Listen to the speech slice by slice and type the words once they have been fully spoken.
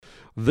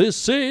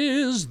This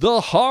is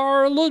the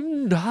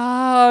Harland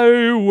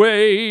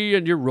Highway,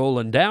 and you're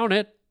rolling down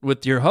it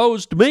with your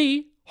host,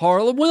 me,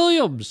 Harlan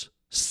Williams,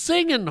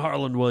 singing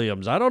Harlan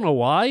Williams. I don't know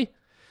why.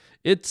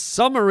 It's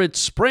summer, it's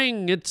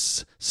spring,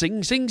 it's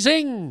sing, sing,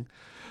 sing.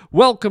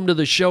 Welcome to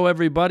the show,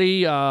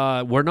 everybody.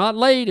 We're not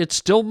late. It's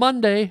still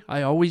Monday.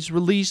 I always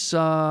release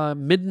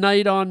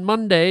midnight on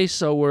Monday,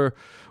 so we're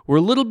a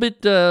little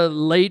bit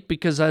late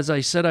because, as I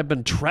said, I've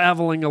been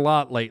traveling a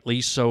lot lately,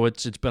 so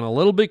it's been a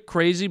little bit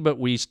crazy, but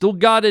we still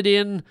got it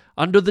in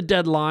under the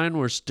deadline.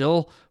 We're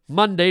still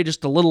Monday,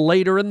 just a little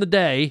later in the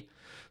day.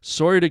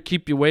 Sorry to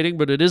keep you waiting,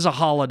 but it is a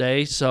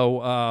holiday, so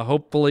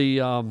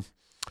hopefully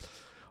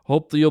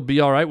you'll be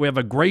all right. We have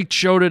a great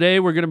show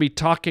today. We're going to be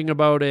talking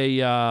about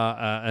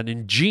an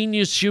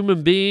ingenious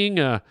human being,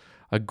 a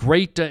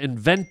great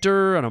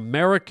inventor, an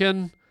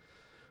American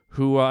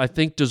who I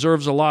think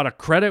deserves a lot of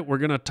credit. We're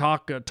going to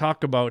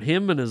talk about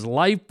him and his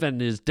life and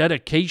his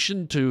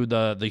dedication to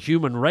the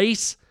human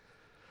race.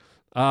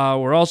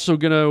 We're also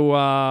going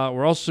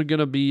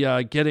to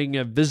be getting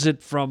a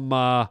visit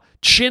from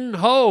Chin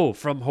Ho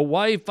from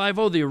Hawaii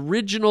Five-0, the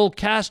original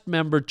cast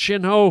member.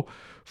 Chin Ho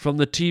from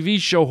the TV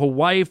show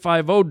Hawaii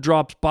Five-0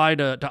 drops by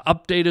to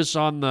update us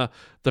on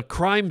the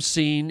crime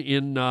scene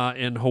in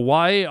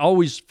Hawaii.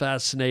 Always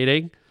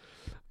fascinating.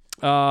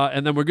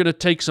 And then we're going to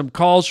take some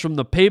calls from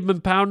the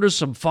Pavement Pounders,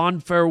 some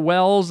fond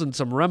farewells and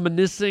some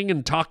reminiscing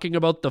and talking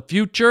about the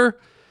future.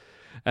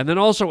 And then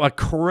also a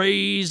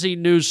crazy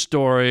news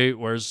story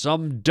where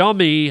some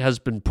dummy has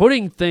been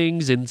putting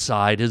things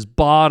inside his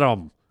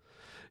bottom.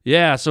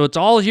 Yeah, so it's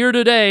all here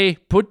today.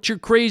 Put your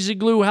crazy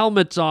glue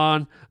helmets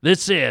on.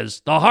 This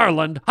is the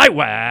Harland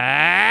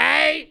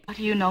Highway. How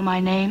do you know my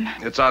name?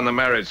 It's on the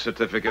marriage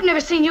certificate. I've never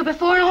seen you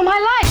before in all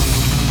my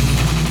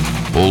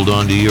life. Hold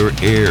on to your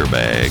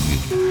airbag.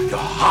 You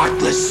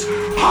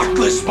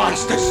heartless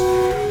monsters.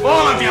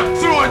 All of you,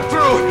 through and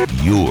through.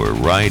 You're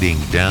riding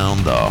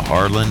down the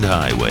Harland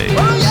Highway.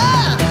 Oh,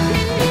 yeah!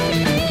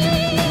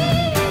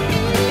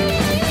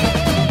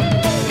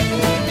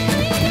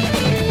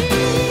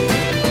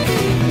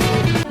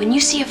 When you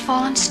see a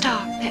fallen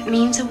star, that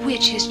means a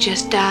witch has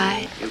just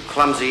died. You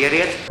clumsy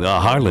idiot. The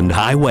Harland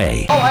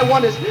Highway. All I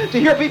want is to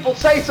hear people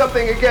say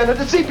something again and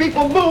to see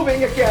people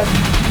moving again.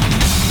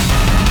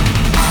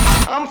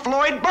 I'm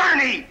Floyd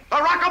Burney, a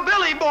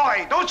rockabilly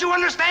boy. Don't you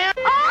understand?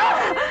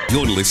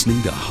 You're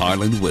listening to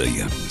Harlan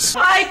Williams.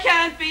 I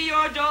can't be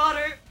your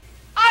daughter.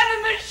 I'm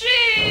a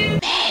machine.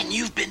 Man,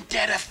 you've been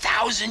dead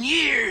 1,000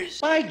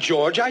 years. By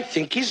George, I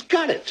think he's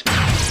got it.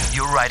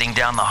 You're riding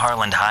down the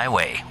Harland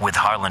Highway with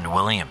Harlan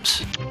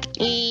Williams.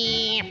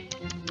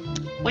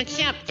 What's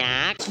up,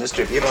 Doc?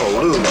 Mister, if you're gonna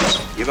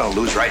lose, you're gonna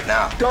lose right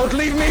now. Don't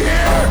leave me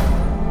here!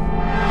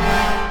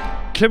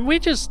 Can we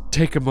just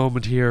take a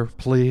moment here,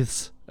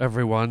 please,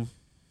 everyone?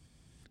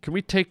 Can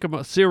we take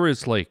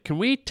seriously, can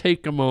we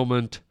take a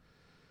moment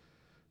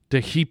to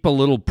heap a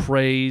little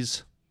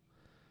praise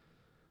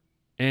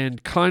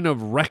and kind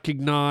of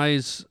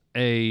recognize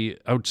a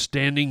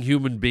outstanding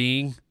human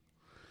being?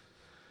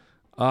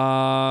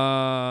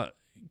 Can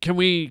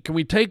we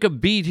take a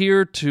beat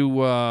here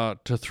to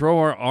throw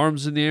our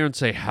arms in the air and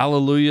say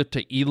hallelujah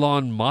to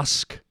Elon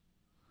Musk?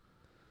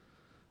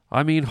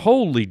 I mean,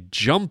 holy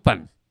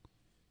jumping.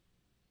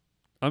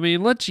 I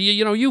mean,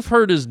 you've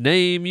heard his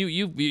name,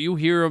 you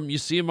hear him, you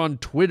see him on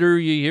Twitter,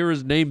 you hear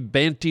his name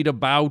bantied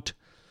about.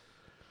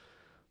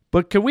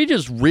 But can we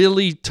just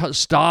really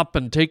stop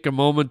and take a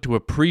moment to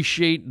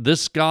appreciate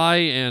this guy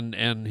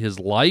and his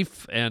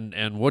life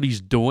and what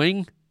he's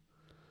doing?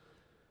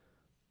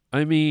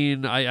 I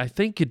mean, I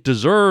think it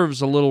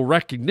deserves a little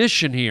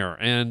recognition here.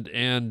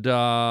 And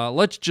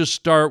let's just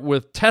start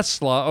with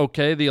Tesla,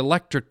 okay, the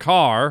electric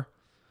car,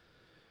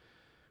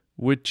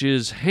 which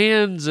is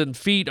hands and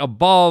feet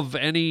above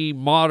any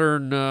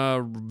modern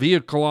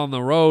vehicle on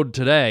the road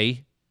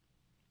today,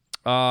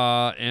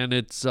 and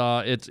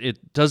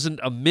it doesn't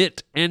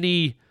emit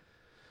any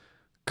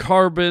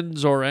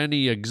carbons or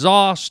any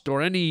exhaust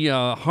or any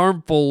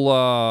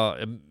harmful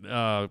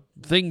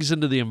things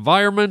into the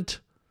environment.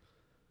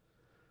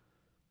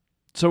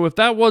 So if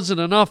that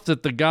wasn't enough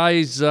that the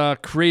guys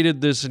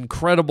created this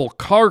incredible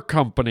car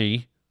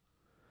company,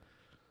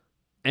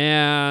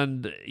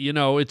 and,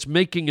 it's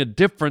making a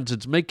difference.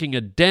 It's making a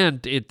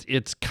dent.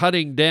 It's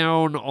cutting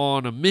down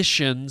on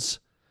emissions.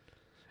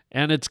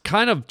 And it's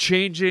kind of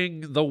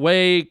changing the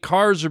way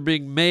cars are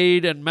being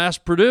made and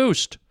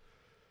mass-produced.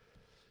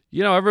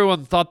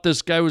 Everyone thought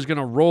this guy was going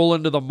to roll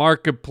into the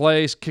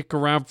marketplace, kick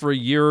around for a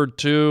year or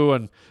two,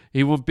 and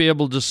he wouldn't be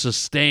able to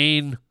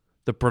sustain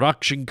the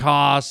production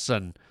costs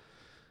and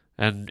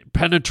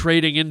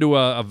penetrating into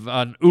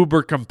an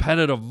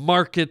uber-competitive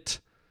market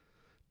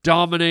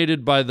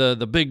dominated by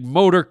the big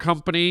motor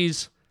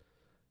companies.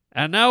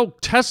 And now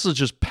Tesla's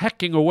just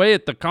pecking away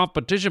at the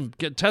competition.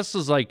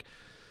 Tesla's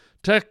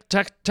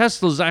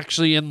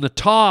actually in the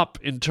top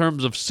in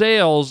terms of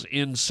sales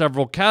in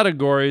several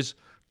categories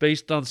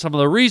based on some of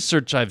the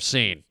research I've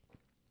seen.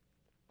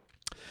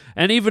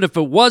 And even if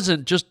it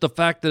wasn't, just the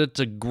fact that it's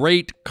a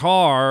great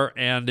car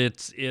and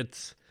it's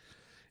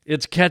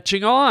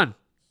catching on.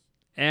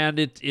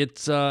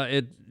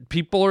 and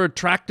people are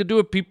attracted to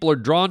it. People are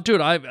drawn to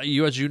it.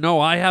 As you know,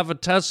 I have a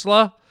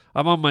Tesla.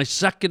 I'm on my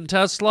second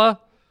Tesla.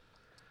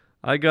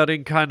 I got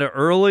in kind of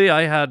early.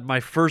 I had my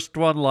first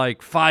one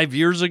like 5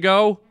 years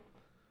ago,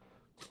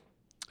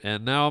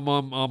 and now I'm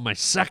on my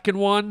second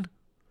one.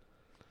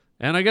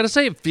 And I got to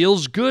say, it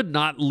feels good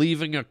not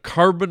leaving a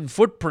carbon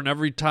footprint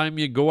every time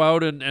you go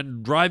out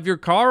and drive your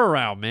car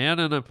around, man.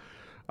 And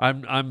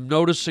I'm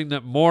noticing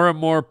that more and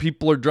more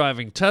people are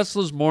driving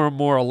Teslas. More and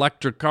more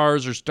electric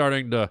cars are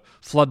starting to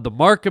flood the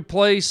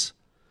marketplace.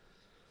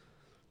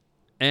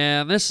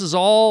 And this is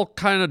all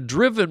kind of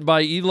driven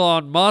by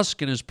Elon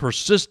Musk and his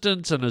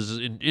persistence and his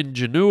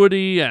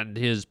ingenuity and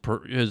his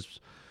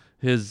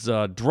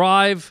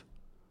drive,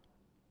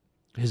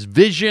 his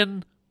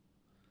vision.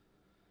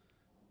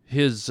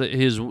 His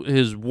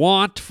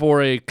want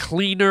for a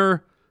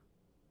cleaner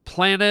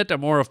planet, a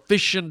more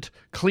efficient,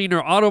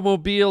 cleaner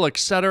automobile,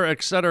 etc.,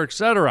 etc.,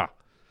 etc.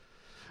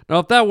 Now,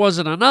 if that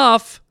wasn't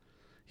enough,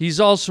 he's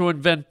also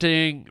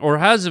invented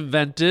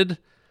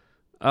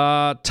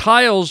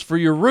tiles for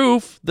your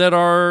roof that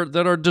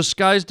are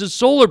disguised as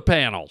solar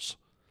panels.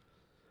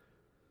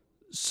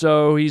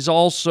 So he's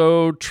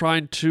also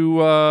trying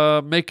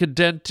to make a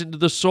dent into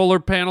the solar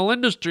panel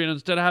industry, and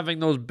instead of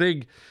having those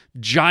big,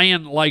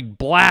 giant, like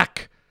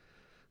black,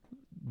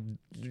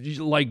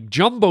 like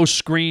jumbo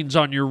screens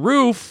on your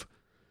roof,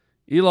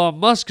 Elon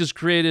Musk has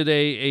created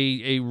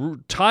a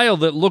tile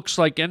that looks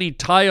like any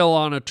tile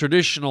on a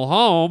traditional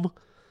home,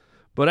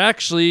 but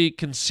actually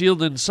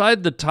concealed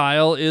inside the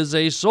tile is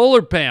a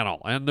solar panel.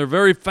 And they're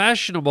very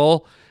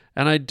fashionable,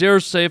 and I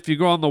dare say if you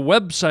go on the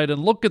website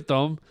and look at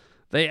them,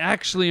 they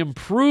actually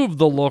improve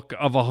the look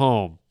of a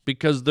home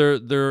because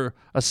they're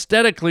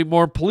aesthetically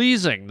more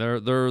pleasing.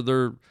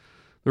 They're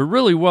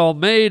really well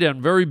made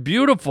and very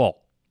beautiful.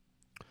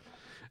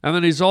 And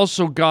then he's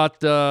also got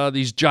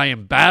these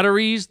giant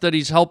batteries that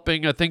he's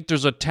helping. I think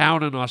there's a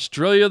town in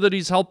Australia that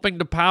he's helping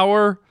to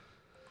power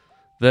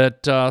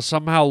that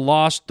somehow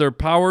lost their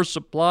power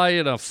supply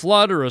in a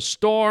flood or a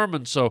storm.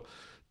 And so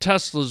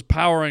Tesla's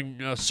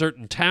powering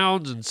certain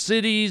towns and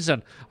cities.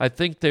 And I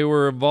think they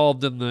were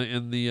involved in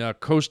the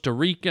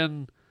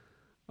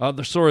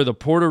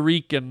Puerto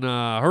Rican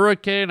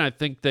hurricane. I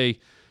think they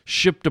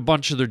shipped a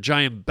bunch of their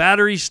giant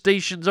battery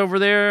stations over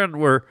there, and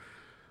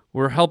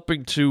we're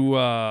helping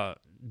to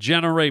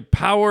generate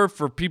power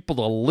for people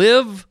to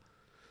live.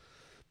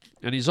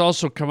 And he's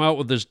also come out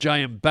with this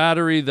giant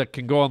battery that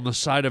can go on the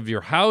side of your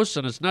house,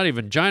 and it's not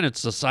even giant,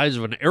 it's the size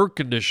of an air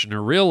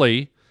conditioner,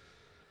 really.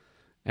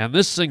 And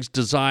this thing's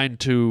designed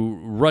to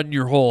run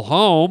your whole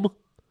home.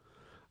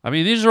 I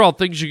mean, these are all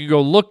things you can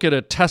go look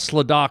at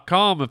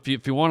Tesla.com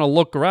if you want to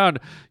look around.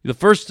 The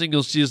first thing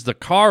you'll see is the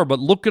car, but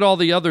look at all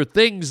the other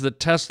things that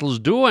Tesla's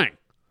doing.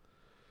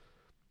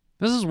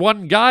 This is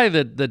one guy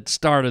that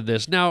started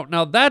this.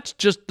 Now that's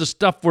just the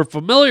stuff we're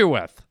familiar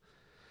with.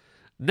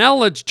 Now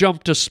let's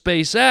jump to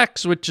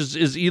SpaceX, which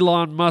is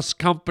Elon Musk's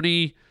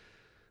company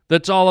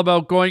that's all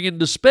about going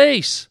into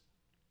space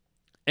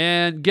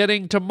and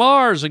getting to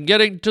Mars and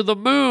getting to the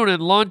moon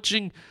and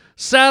launching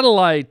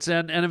satellites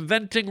and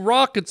inventing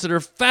rockets that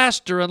are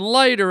faster and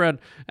lighter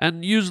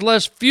and use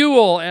less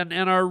fuel and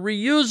are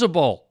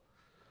reusable.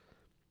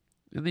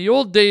 In the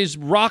old days,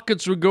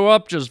 rockets would go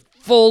up just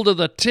full to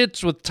the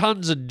tits with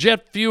tons of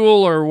jet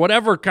fuel or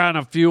whatever kind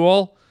of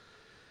fuel.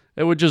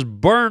 It would just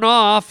burn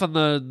off, and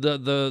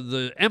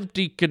the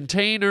empty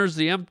containers,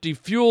 the empty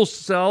fuel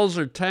cells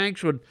or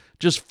tanks would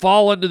just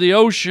fall into the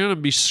ocean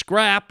and be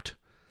scrapped.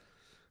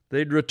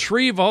 They'd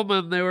retrieve them,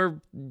 and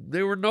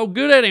they were no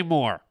good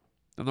anymore.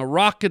 And the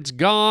rocket's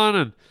gone.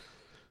 And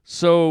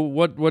so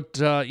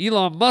what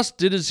Elon Musk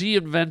did is he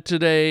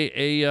invented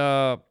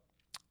a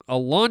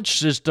launch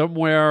system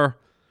where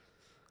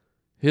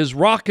his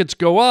rockets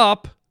go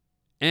up,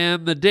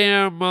 and the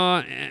damn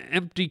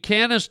empty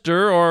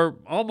canister, or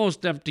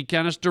almost empty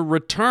canister,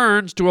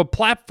 returns to a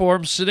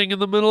platform sitting in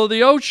the middle of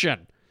the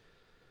ocean.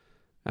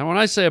 And when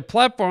I say a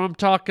platform, I'm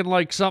talking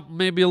like something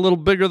maybe a little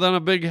bigger than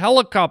a big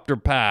helicopter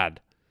pad.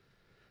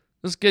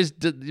 This guy's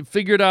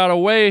figured out a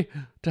way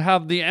to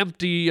have the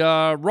empty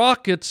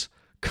rockets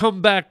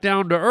come back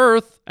down to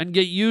Earth and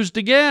get used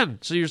again.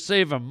 So you're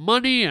saving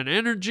money and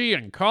energy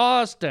and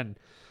cost, and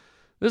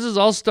this is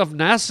all stuff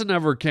NASA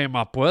never came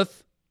up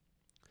with.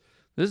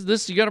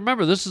 This you got to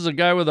remember, this is a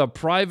guy with a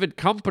private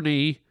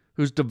company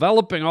who's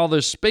developing all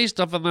this space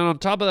stuff, and then on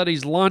top of that,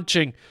 he's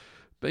launching,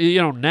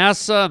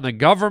 NASA and the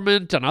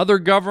government and other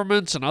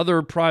governments and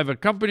other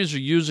private companies are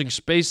using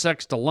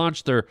SpaceX to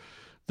launch their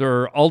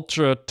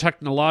ultra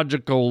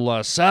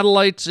technological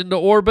satellites into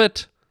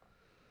orbit.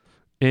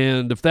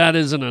 And if that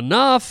isn't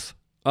enough,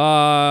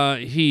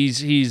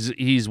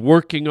 he's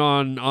working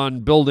on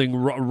building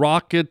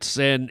rockets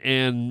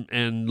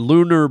and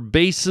lunar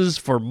bases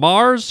for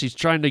Mars. He's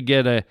trying to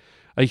get a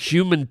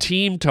human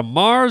team to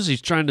Mars.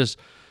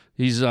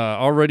 He's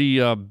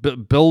already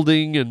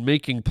building and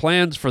making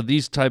plans for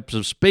these types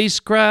of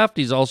spacecraft.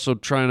 He's also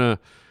trying to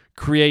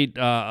create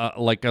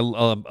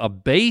a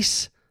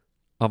base,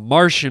 a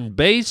Martian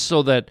base,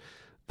 so that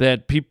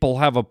that people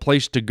have a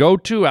place to go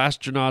to.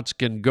 Astronauts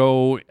can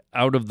go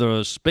out of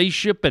the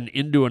spaceship and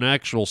into an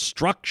actual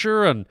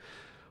structure, and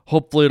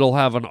hopefully it'll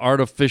have an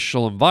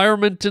artificial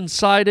environment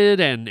inside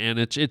it, and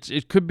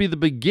it could be the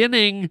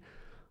beginning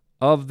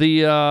of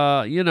the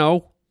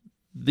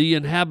the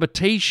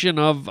inhabitation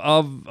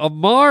of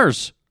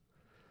Mars.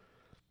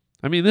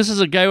 I mean, this is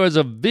a guy who has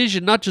a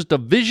vision, not just a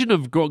vision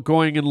of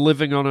going and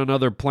living on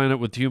another planet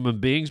with human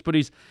beings, but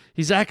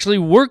he's actually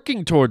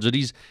working towards it.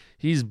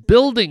 He's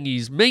building,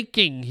 he's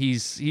making,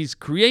 he's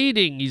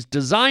creating, he's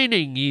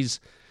designing, he's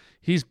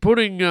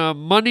putting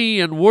money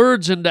and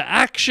words into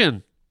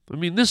action. I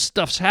mean, this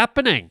stuff's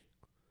happening.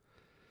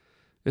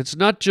 It's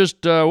not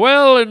just,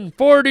 in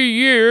 40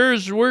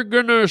 years, we're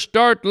going to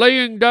start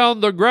laying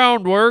down the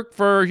groundwork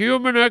for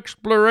human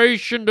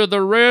exploration to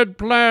the red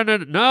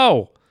planet.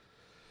 No.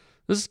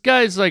 This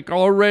guy's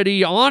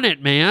already on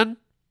it, man.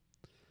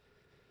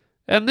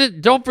 And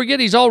then, don't forget,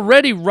 he's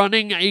already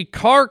running a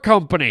car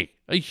company,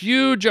 a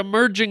huge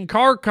emerging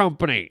car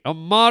company, a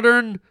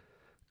modern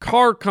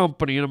car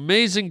company, an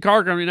amazing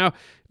car company.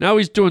 Now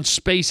he's doing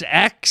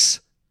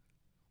SpaceX,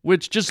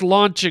 which just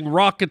launching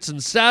rockets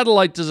and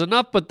satellites is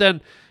enough, but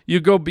then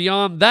you go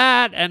beyond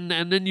that, and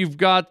then you've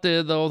got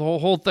the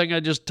whole thing I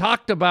just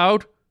talked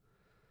about,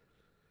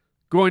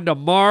 going to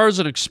Mars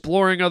and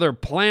exploring other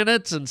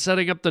planets and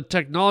setting up the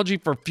technology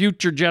for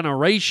future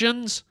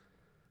generations.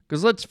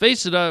 Because let's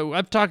face it,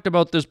 I've talked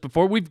about this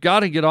before, we've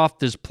got to get off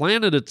this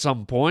planet at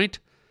some point.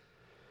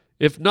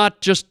 If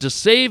not just to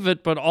save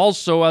it, but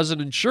also as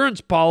an insurance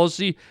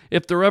policy,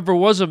 if there ever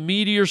was a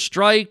meteor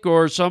strike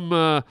or some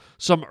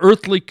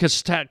earthly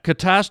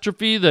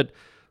catastrophe that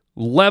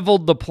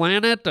leveled the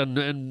planet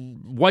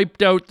and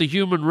wiped out the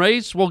human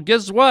race, well,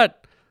 guess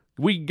what?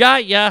 We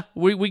got ya.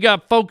 We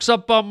got folks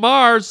up on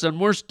Mars, and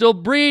we're still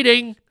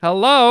breeding.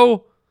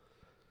 Hello.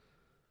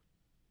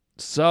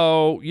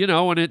 So,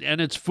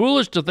 and it's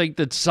foolish to think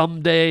that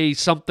someday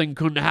something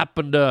couldn't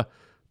happen to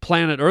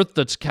planet Earth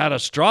that's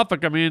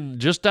catastrophic. I mean,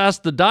 just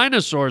ask the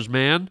dinosaurs,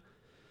 man.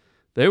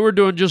 They were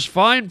doing just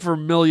fine for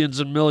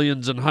millions and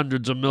millions and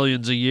hundreds of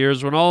millions of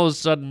years when all of a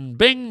sudden,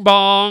 bing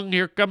bong,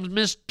 here comes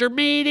Mr.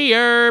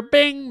 Meteor,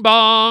 bing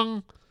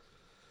bong.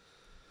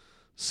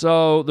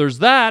 So there's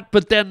that,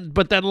 but then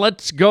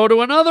let's go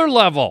to another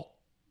level.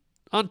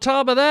 On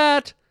top of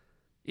that,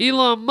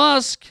 Elon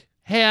Musk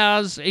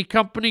has a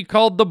company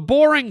called the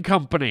Boring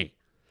Company.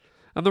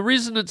 And the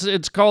reason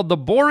it's called the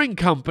Boring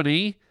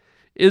Company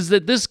is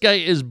that this guy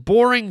is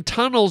boring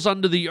tunnels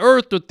under the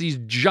earth with these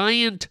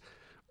giant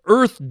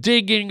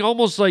earth-digging,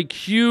 almost like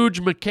huge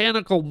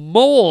mechanical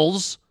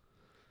moles,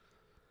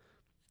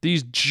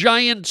 these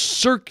giant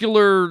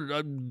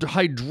circular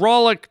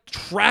hydraulic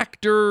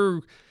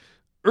tractor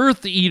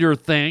earth eater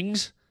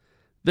things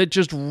that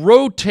just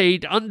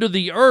rotate under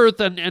the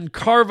earth and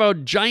carve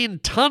out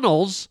giant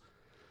tunnels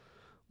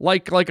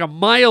like a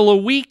mile a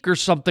week or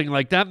something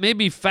like that.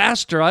 Maybe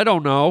faster, I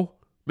don't know.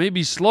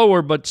 Maybe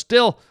slower, but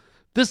still,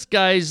 this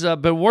guy's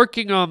been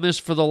working on this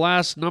for the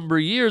last number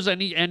of years, and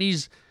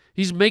he's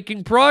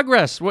making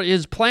progress. What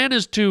his plan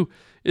is to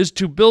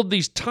build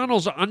these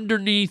tunnels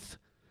underneath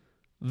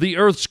the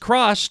Earth's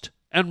crust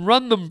and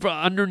run them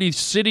underneath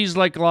cities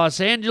like Los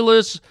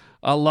Angeles,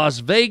 Las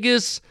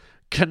Vegas,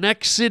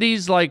 connect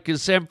cities like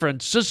San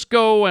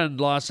Francisco and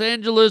Los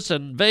Angeles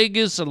and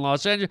Vegas and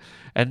Los Angeles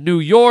and New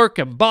York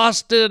and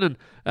Boston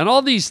and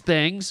all these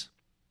things.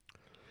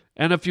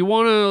 And if you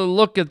want to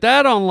look at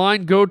that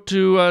online, go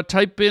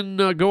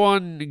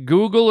on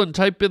Google and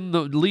type in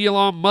the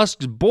Elon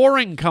Musk's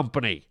Boring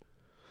Company.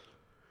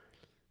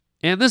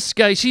 And this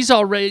guy,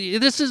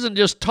 this isn't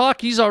just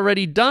talk, he's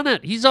already done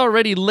it. He's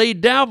already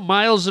laid down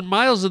miles and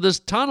miles of this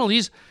tunnel.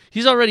 He's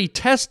already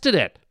tested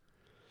it.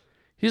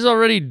 He's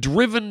already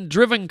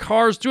driven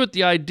cars through it.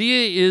 The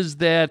idea is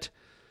that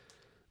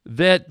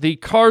the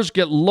cars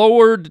get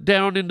lowered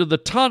down into the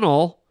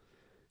tunnel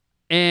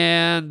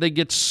and they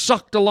get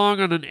sucked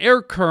along on an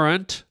air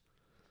current,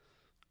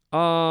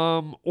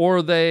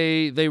 or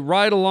they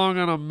ride along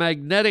on a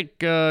magnetic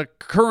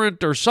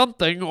current or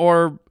something,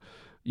 or,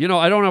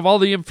 I don't have all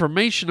the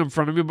information in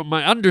front of me, but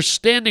my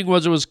understanding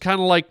was it was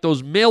kind of like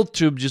those mail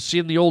tubes you see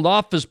in the old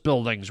office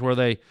buildings where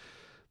they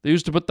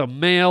used to put the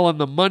mail and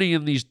the money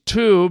in these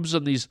tubes,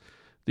 and these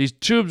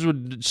tubes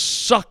would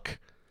suck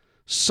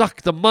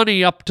the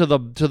money up to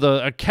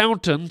the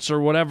accountants or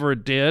whatever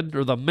it did,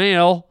 or the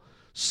mail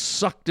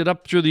sucked it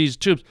up through these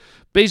tubes.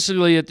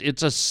 Basically,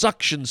 it's a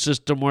suction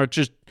system where it's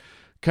just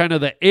kind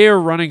of the air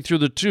running through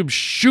the tube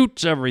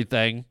shoots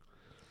everything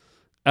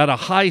at a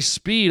high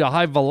speed, a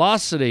high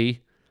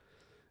velocity,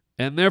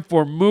 and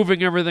therefore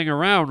moving everything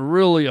around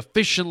really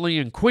efficiently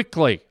and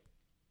quickly.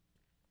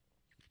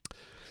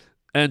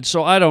 And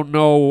so I don't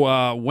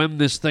know when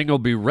this thing will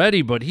be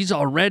ready, but he's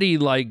already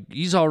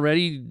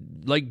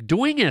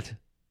doing it.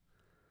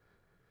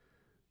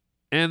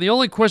 And the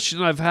only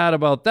question I've had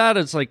about that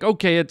is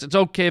okay, it's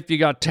okay if you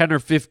got 10 or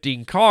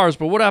 15 cars,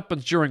 but what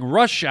happens during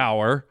rush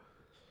hour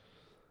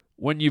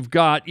when you've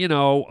got,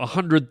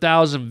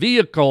 100,000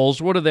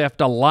 vehicles? What do they have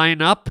to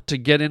line up to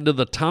get into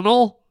the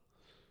tunnel?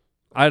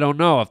 I don't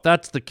know. If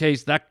that's the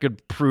case, that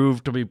could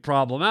prove to be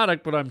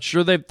problematic, but I'm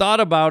sure they've thought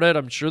about it.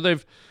 I'm sure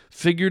they've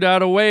figured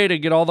out a way to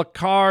get all the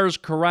cars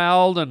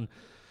corralled and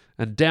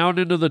down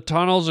into the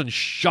tunnels and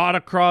shot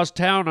across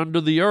town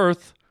under the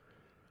earth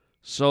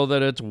so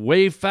that it's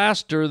way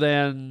faster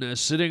than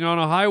sitting on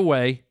a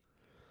highway.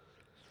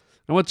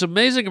 And what's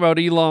amazing about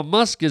Elon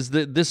Musk is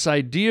that this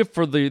idea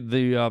for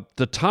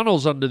the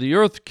tunnels under the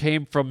earth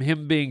came from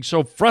him being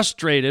so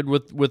frustrated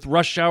with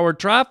rush hour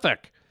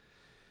traffic.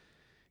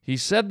 He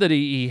said that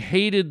he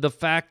hated the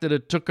fact that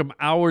it took him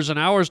hours and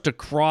hours to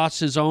cross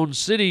his own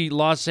city,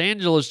 Los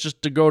Angeles,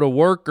 just to go to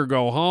work or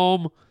go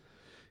home.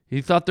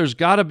 He thought there's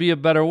got to be a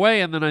better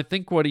way. And then I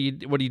think what he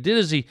did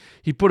is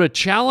he put a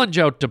challenge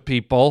out to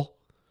people,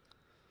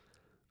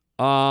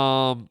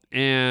 and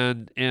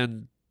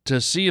to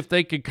see if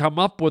they could come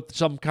up with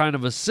some kind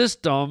of a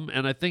system.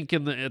 And I think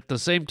at the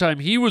same time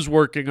he was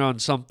working on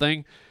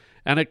something,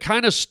 and it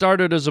kind of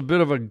started as a bit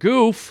of a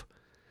goof.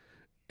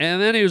 And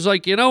then he was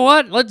like, you know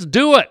what? Let's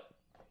do it.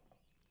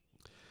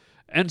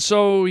 And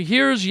so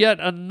here's yet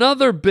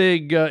another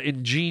big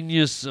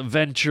ingenious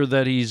venture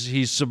that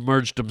he's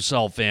submerged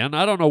himself in.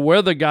 I don't know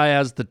where the guy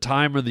has the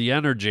time or the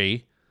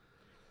energy.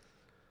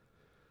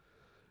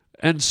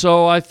 And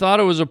so I thought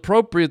it was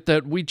appropriate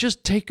that we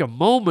just take a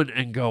moment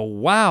and go,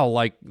 wow,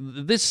 like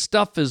this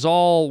stuff is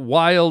all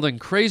wild and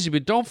crazy.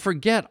 But don't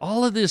forget,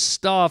 all of this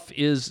stuff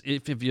is,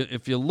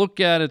 if you look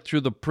at it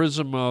through the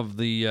prism of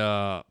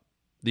the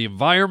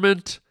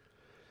environment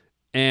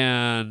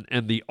and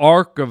the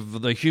arc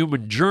of the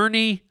human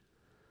journey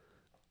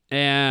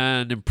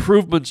and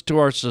improvements to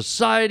our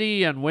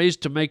society and ways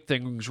to make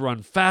things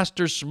run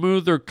faster,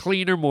 smoother,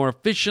 cleaner, more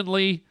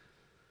efficiently,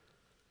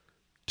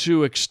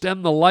 to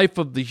extend the life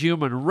of the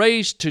human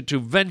race, to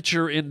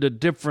venture into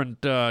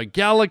different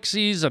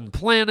galaxies and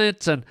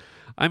planets. And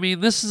I mean,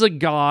 this is a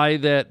guy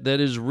that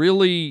is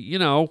really, you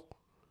know,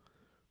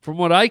 from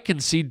what I can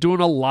see, doing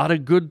a lot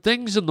of good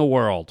things in the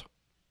world.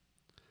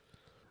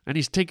 And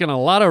he's taking a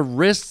lot of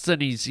risks,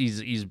 and he's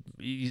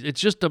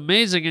it's just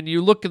amazing. And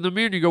you look in the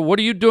mirror and you go, what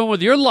are you doing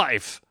with your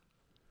life?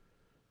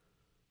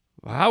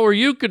 How are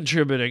you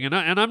contributing? And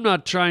I'm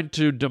not trying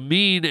to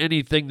demean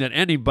anything that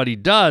anybody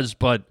does,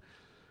 but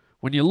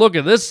when you look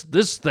at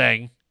this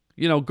thing,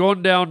 you know,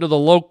 going down to the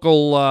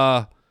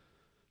local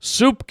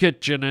soup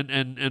kitchen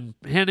and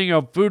handing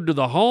out food to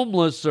the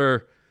homeless,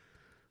 or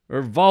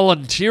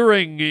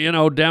volunteering, you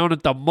know, down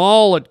at the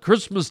mall at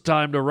Christmas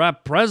time to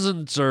wrap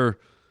presents, or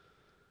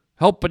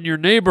helping your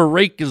neighbor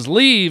rake his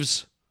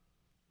leaves.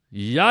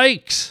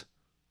 Yikes.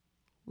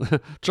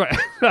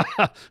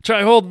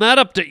 Try holding that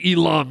up to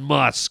Elon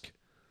Musk.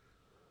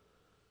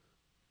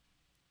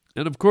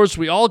 And of course,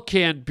 we all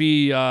can't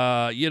be,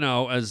 you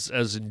know, as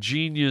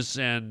ingenious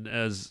and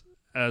as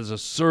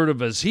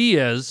assertive as he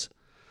is.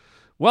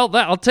 Well,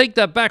 I'll take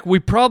that back. We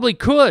probably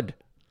could.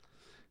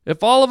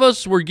 If all of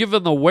us were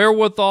given the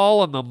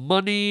wherewithal and the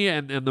money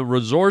and the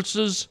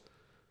resources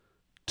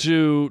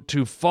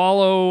to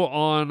follow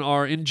on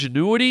our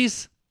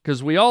ingenuities,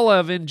 because we all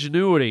have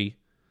ingenuity,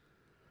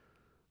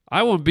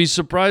 I wouldn't be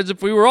surprised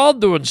if we were all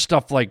doing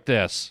stuff like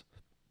this.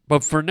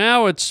 But for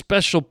now, it's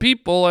special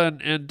people,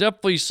 and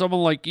definitely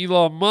someone like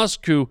Elon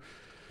Musk who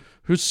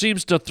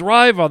seems to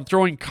thrive on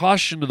throwing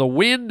caution to the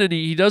wind, and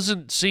he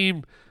doesn't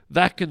seem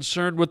that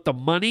concerned with the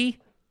money.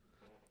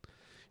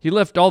 He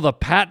left all the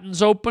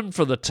patents open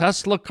for the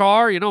Tesla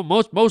car. You know,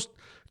 most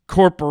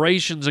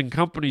corporations and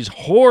companies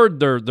hoard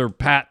their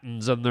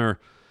patents and their,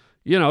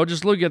 you know,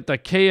 just look at the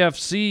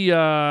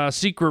KFC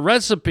secret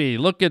recipe.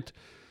 Look at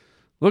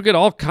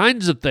all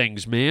kinds of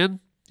things,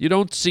 man. You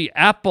don't see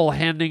Apple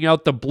handing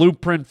out the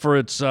blueprint for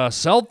its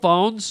cell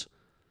phones,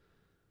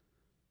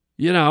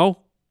 you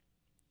know.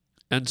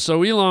 And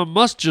so Elon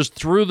Musk just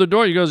threw the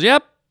door. He goes,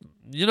 yep,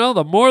 you know,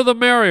 the more the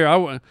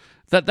merrier.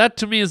 That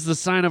to me is the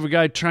sign of a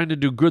guy trying to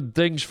do good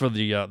things for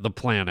the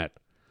planet.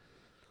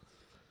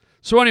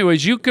 So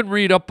anyways, you can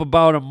read up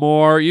about him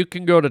more. You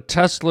can go to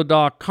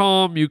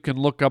Tesla.com. You can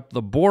look up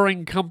The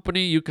Boring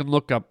Company. You can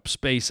look up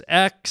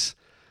SpaceX.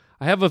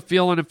 I have a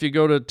feeling if you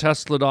go to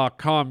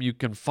Tesla.com, you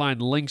can find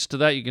links to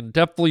that. You can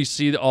definitely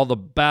see all the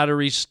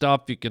battery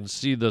stuff. You can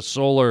see the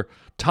solar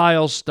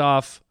tile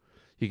stuff.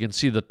 You can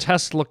see the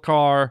Tesla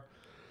car.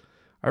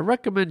 I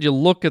recommend you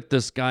look at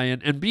this guy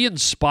and be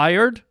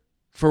inspired,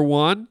 for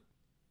one,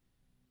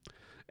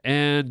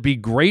 and be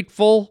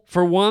grateful,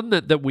 for one,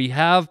 that we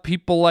have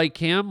people like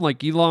him,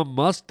 like Elon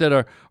Musk, that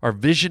are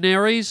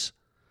visionaries,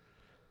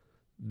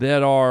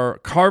 that are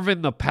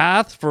carving the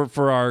path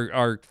for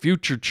our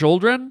future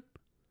children.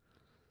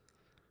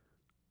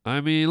 I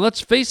mean,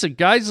 let's face it,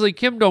 guys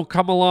like him don't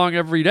come along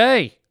every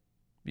day.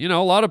 You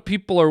know, a lot of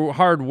people are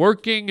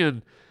hardworking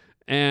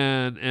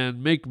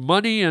and make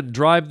money and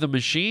drive the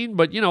machine,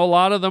 but, you know, a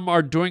lot of them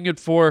are doing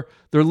it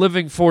they're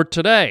living for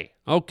today.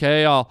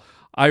 Okay,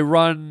 I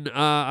run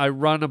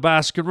a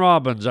Baskin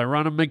Robbins, I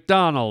run a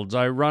McDonald's,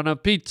 I run a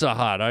Pizza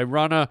Hut, I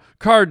run a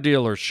car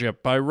dealership,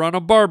 I run a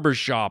barber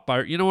shop.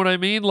 You know what I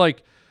mean?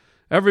 Like,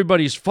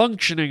 everybody's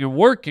functioning and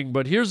working,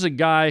 but here's a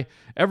guy,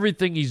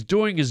 everything he's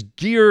doing is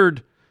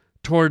geared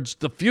towards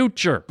the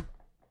future.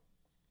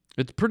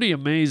 It's pretty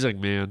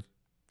amazing, man.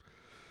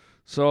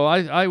 So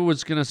I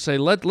was going to say,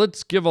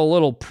 let's give a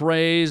little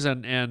praise,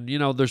 and you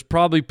know, there's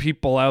probably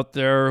people out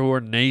there who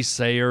are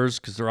naysayers,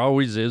 because there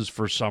always is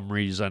for some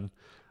reason.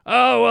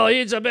 Oh, well,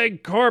 he's a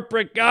big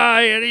corporate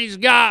guy, and he's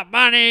got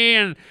money,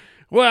 and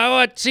well,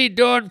 what's he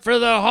doing for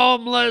the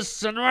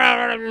homeless, and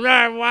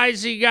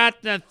why's he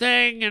got the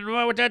thing, and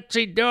what's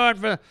he doing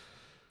for...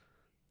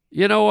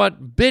 You know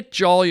what?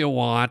 Bitch all you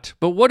want,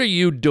 but what are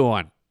you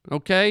doing,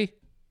 okay?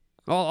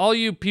 All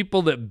you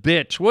people that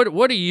bitch,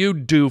 what do you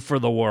do for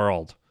the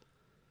world?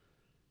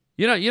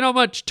 You know how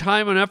much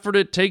time and effort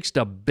it takes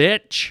to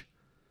bitch?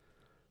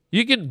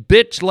 You can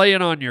bitch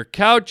laying on your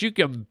couch. You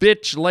can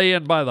bitch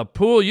laying by the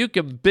pool. You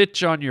can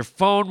bitch on your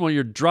phone while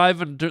you're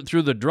driving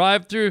through the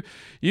drive-thru.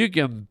 You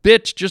can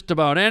bitch just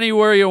about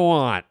anywhere you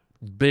want,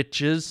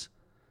 bitches.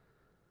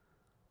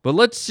 But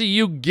let's see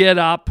you get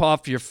up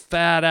off your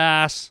fat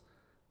ass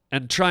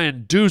and try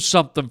and do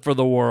something for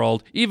the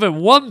world.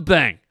 Even one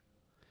thing.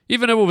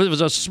 Even if it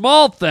was a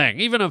small thing.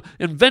 Even if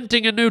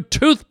inventing a new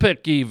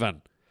toothpick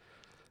even.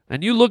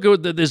 And you look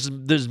at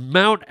this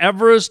Mount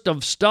Everest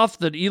of stuff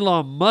that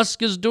Elon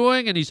Musk is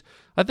doing, and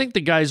I think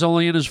the guy's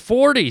only in his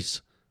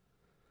 40s.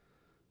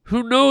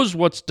 Who knows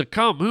what's to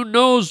come? Who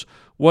knows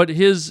what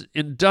his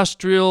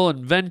industrial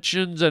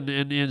inventions and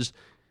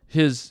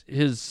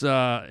his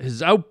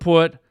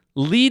output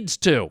leads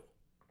to?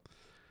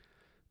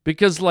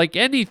 Because like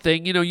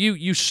anything, you know,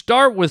 you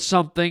start with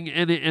something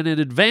and it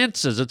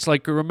advances. It's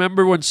like,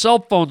 remember when cell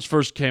phones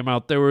first came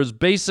out, they were as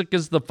basic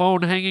as the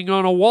phone hanging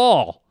on a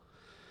wall.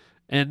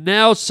 And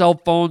now cell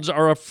phones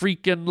are a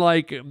freaking,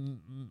 like,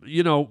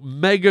 you know,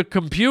 mega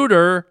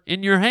computer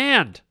in your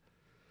hand.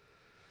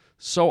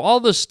 So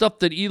all the stuff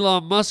that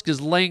Elon Musk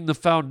is laying the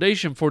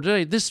foundation for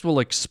today, this will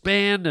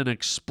expand and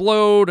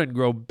explode and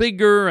grow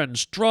bigger and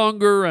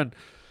stronger. And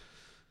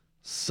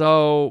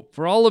so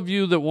for all of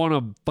you that want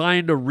to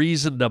find a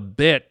reason to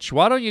bitch,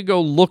 why don't you go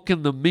look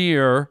in the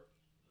mirror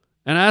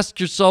and ask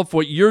yourself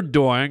what you're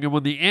doing? And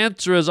when the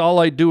answer is all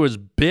I do is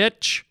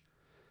bitch,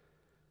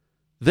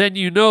 then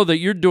you know that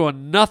you're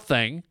doing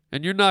nothing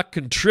and you're not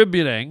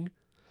contributing.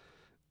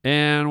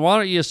 And why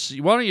don't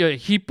you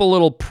heap a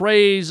little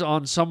praise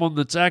on someone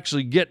that's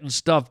actually getting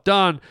stuff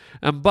done?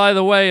 And by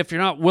the way, if you're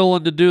not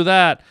willing to do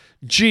that,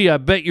 gee, I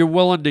bet you're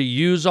willing to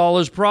use all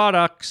his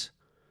products.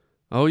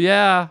 Oh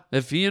yeah,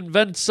 if he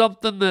invents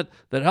something that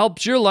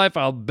helps your life,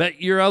 I'll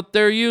bet you're out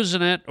there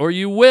using it, or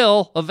you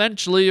will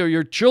eventually, or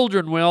your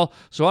children will.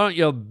 So why don't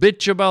you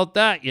bitch about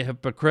that, you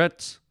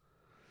hypocrites?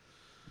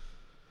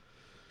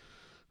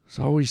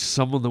 There's always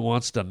someone that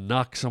wants to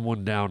knock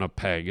someone down a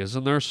peg,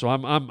 isn't there? So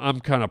I'm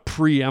kind of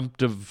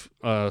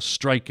preemptive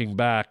striking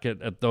back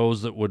at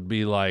those that would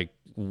be like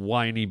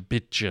whiny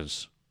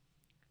bitches.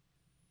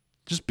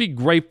 Just be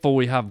grateful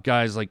we have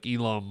guys like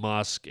Elon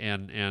Musk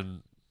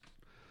and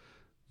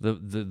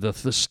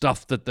the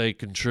stuff that they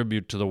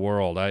contribute to the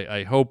world.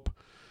 I hope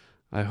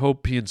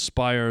he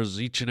inspires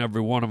each and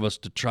every one of us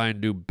to try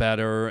and do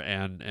better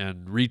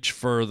and reach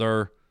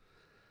further.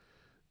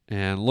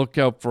 And look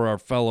out for our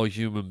fellow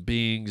human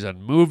beings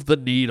and move the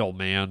needle,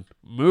 man.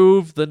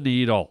 Move the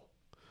needle.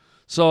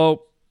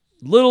 So,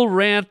 little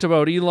rant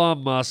about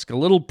Elon Musk, a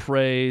little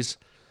praise.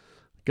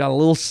 Got a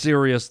little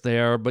serious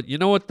there, but you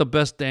know what the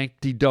best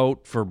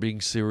antidote for being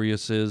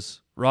serious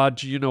is?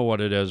 Raj, you know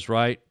what it is,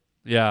 right?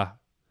 Yeah,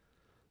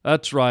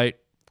 that's right.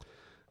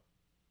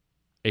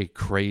 A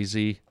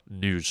crazy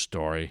news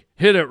story.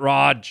 Hit it,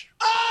 Raj.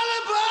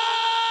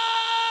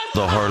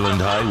 The Harland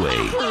Highway.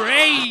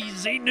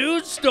 Crazy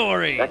news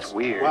story. That's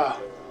weird.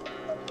 Wow.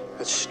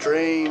 That's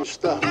strange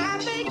stuff.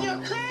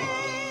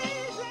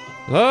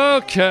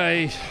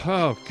 Okay.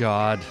 Oh,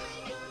 God.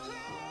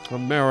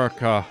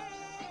 America.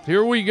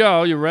 Here we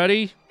go. You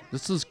ready?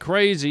 This is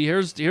crazy.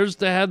 Here's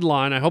the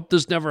headline. I hope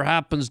this never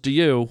happens to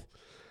you.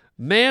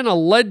 Man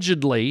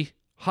allegedly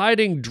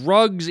hiding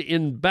drugs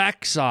in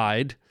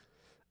backside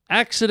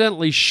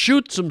accidentally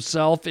shoots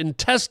himself in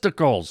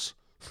testicles.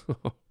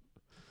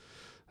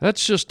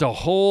 That's just a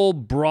whole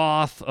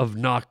broth of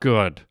not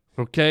good,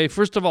 okay?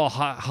 First of all,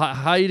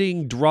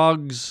 hiding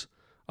drugs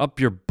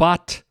up your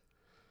butt,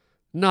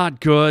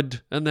 not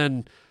good. And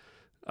then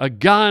a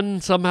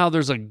gun, somehow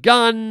there's a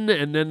gun,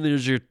 and then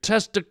there's your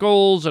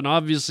testicles, and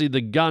obviously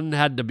the gun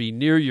had to be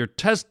near your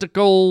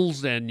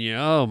testicles, and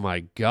oh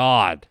my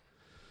God.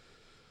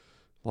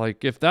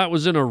 Like, if that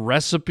was in a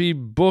recipe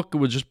book, it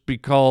would just be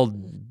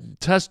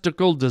called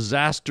Testicle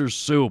Disaster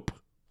Soup.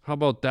 How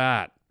about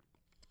that?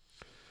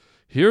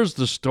 Here's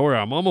the story.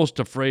 I'm almost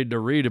afraid to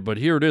read it, but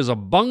here it is. A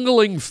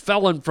bungling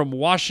felon from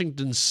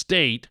Washington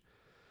State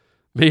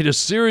made a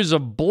series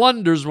of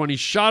blunders when he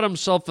shot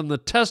himself in the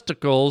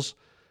testicles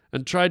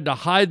and tried to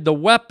hide the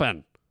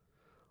weapon,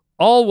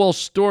 all while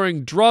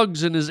storing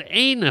drugs in his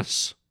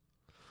anus.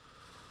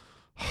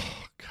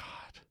 Oh,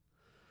 God.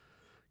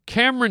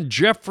 Cameron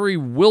Jeffrey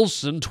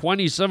Wilson,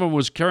 27,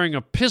 was carrying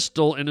a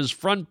pistol in his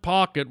front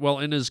pocket while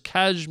in his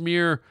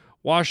Kashmir,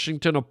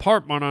 Washington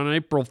apartment on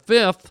April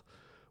 5th,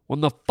 when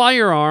the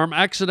firearm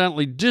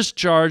accidentally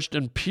discharged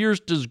and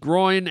pierced his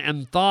groin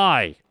and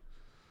thigh.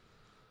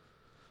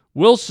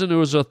 Wilson, who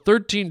is a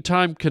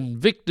 13-time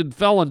convicted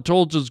felon,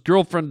 told his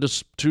girlfriend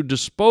to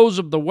dispose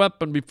of the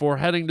weapon before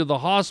heading to the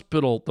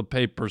hospital, the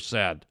paper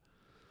said.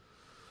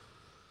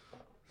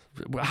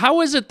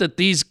 How is it that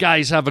these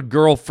guys have a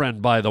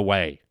girlfriend, by the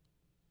way?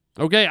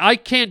 Okay, I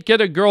can't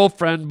get a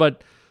girlfriend,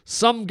 but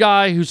some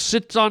guy who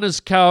sits on his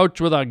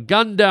couch with a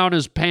gun down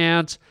his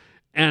pants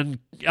and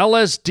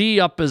LSD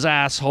up his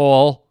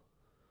asshole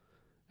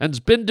and's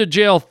been to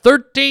jail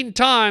 13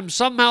 times,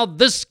 somehow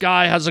this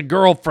guy has a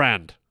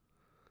girlfriend.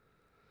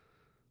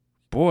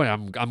 Boy,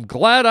 I'm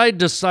glad I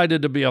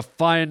decided to be a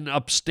fine,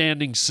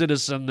 upstanding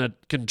citizen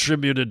that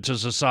contributed to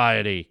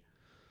society.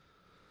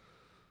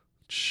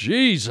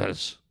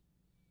 Jesus.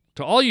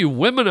 To all you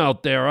women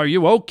out there, are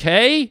you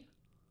okay?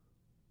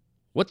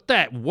 What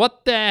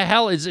the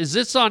hell? Is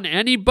this on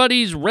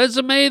anybody's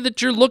resume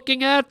that you're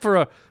looking at for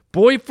a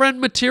boyfriend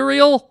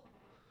material?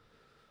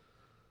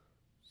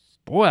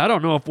 Boy, I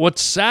don't know if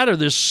what's sadder,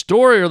 this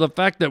story or the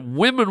fact that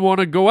women want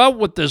to go out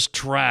with this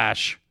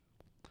trash.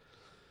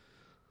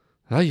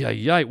 Ay,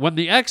 ay, ay. When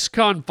the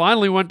ex-con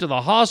finally went to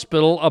the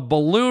hospital, a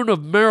balloon of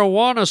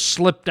marijuana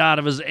slipped out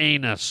of his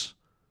anus.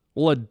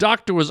 Well, a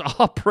doctor was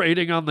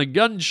operating on the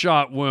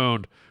gunshot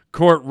wound,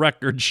 court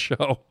records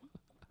show.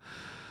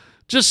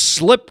 Just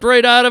slipped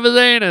right out of his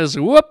anus.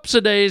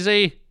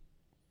 Whoops-a-daisy.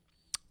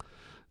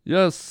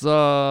 Yes,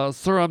 sir,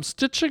 I'm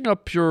stitching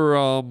up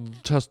your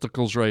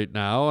testicles right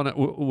now. And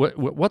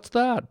what's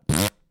that?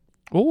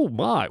 Oh,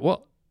 my.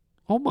 What?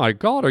 Oh, my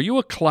God. Are you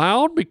a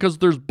clown? Because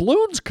there's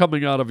balloons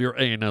coming out of your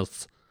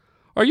anus.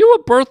 Are you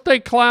a birthday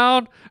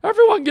clown?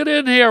 Everyone get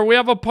in here. We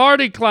have a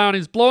party clown.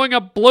 He's blowing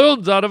up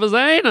balloons out of his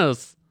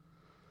anus.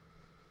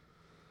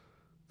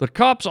 The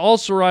cops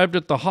also arrived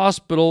at the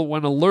hospital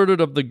when alerted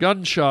of the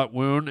gunshot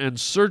wound and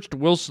searched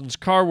Wilson's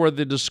car, where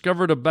they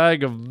discovered a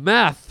bag of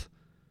meth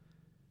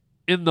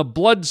in the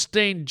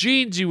blood-stained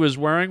jeans he was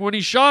wearing when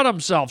he shot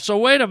himself. So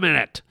wait a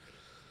minute.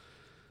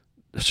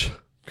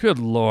 Good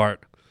Lord.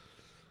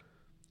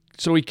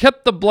 So he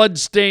kept the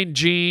blood-stained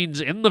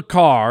jeans in the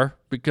car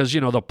because,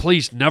 you know, the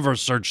police never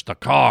searched the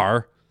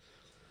car.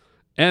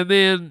 And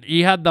then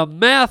he had the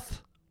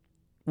meth,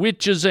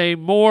 which is a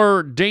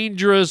more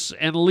dangerous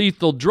and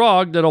lethal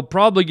drug that'll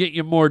probably get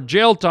you more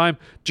jail time,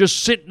 just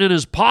sitting in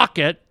his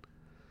pocket.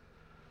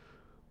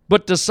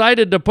 But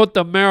decided to put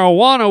the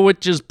marijuana,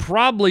 which is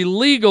probably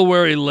legal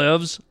where he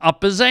lives,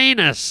 up his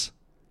anus.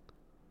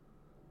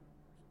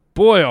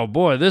 Boy, oh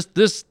boy,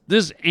 this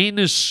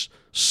anus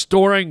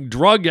storing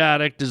drug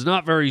addict is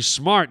not very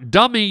smart.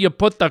 Dummy, you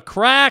put the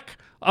crack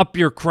up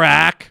your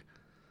crack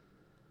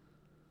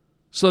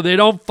so they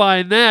don't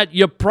find that.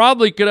 You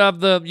probably could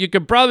have you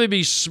could probably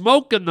be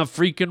smoking the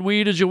freaking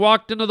weed as you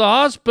walked into the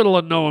hospital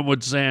and no one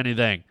would say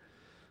anything.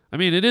 I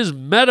mean, it is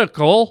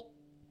medical.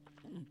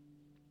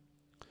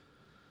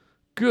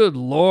 Good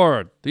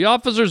Lord. The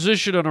officers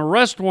issued an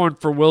arrest warrant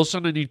for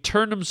Wilson and he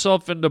turned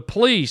himself into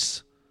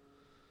police.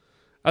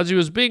 As he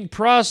was being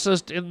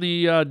processed in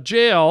the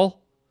jail,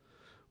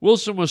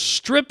 Wilson was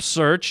strip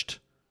searched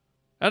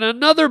and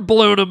another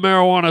balloon of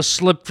marijuana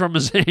slipped from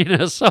his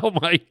anus. Oh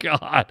my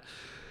God.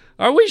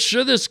 Are we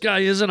sure this guy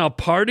isn't a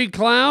party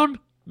clown?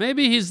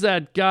 Maybe he's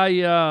that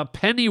guy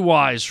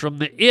Pennywise from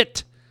the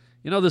It.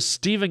 You know, the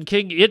Stephen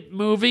King It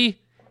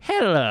movie?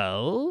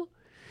 Hello.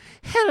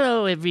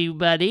 Hello,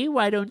 everybody.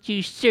 Why don't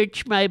you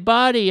search my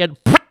body and...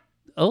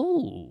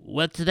 Oh,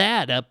 what's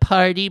that? A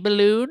party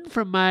balloon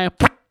from my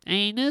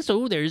anus?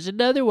 Oh, there's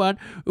another one.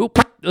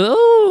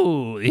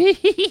 Oh.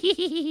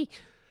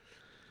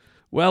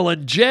 Well,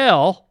 in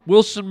jail,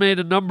 Wilson made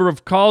a number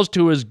of calls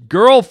to his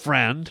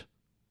girlfriend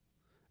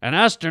and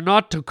asked her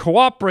not to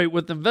cooperate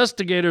with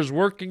investigators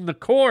working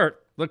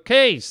the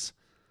case.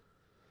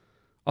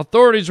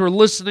 Authorities were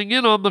listening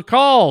in on the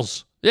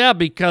calls. Yeah,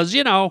 because,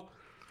 you know,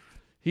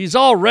 he's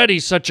already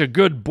such a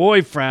good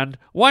boyfriend.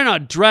 Why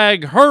not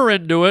drag her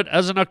into it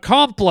as an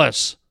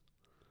accomplice?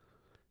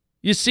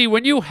 You see,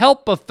 when you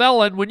help a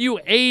felon, when you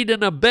aid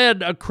and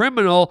abet a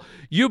criminal,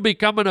 you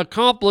become an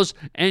accomplice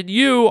and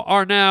you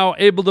are now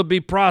able to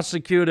be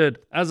prosecuted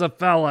as a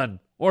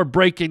felon or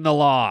breaking the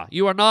law.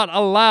 You are not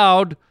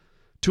allowed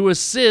to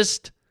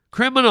assist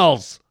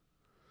criminals.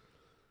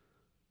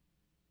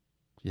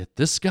 Yet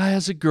this guy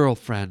has a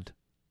girlfriend.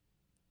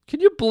 Can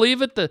you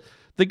believe it?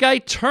 The guy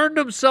turned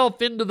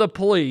himself into the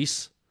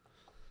police.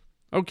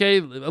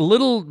 Okay,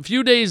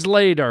 few days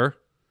later,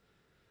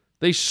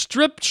 they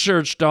strip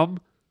searched him,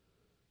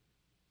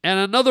 and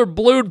another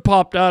balloon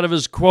popped out of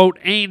his, quote,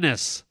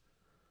 anus.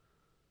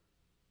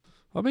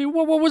 I mean,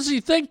 what was he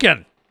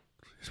thinking?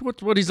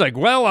 What he's like,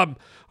 well, I'm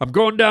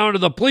going down to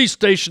the police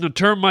station to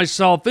turn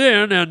myself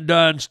in, and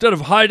instead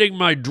of hiding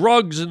my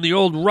drugs in the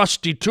old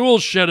rusty tool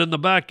shed in the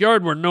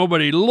backyard where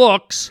nobody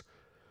looks,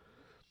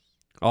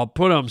 I'll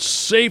put them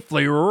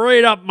safely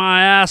right up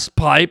my ass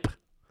pipe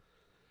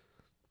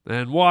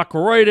and walk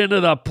right into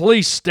the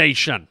police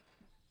station.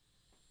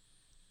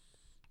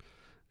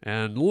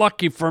 And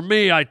lucky for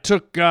me, I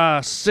took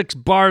 6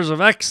 bars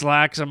of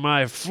X-Lax and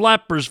my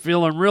flapper's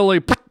feeling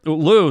really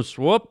loose.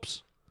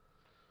 Whoops.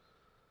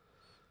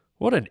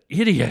 What an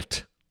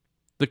idiot.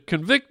 The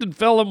convicted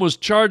felon was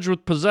charged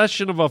with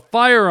possession of a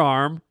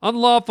firearm,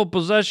 unlawful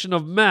possession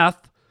of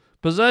meth,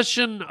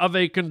 possession of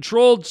a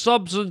controlled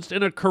substance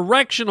in a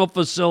correctional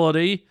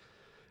facility,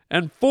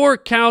 and 4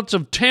 counts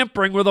of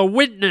tampering with a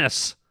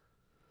witness.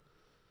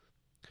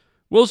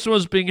 Wilson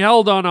was being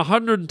held on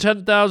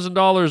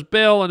 $110,000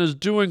 bail and is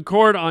due in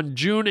court on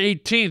June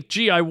 18th.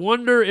 Gee, I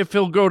wonder if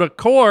he'll go to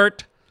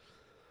court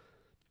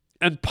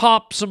and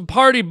pop some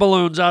party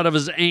balloons out of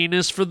his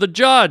anus for the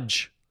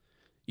judge.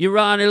 Your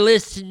Honor,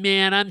 listen,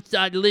 man.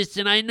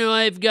 Listen, I know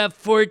I've got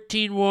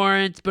 14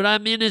 warrants, but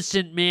I'm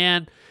innocent,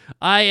 man.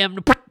 I am...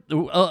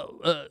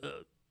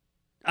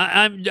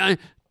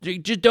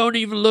 just don't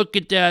even look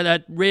at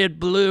that red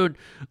balloon.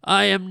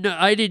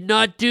 I did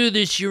not do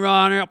this, Your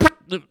Honor.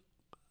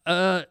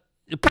 I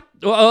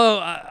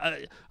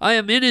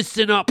am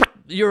innocent,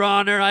 Your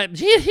Honor. I'm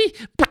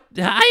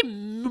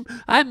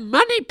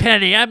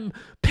Moneypenny. I'm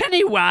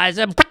Pennywise.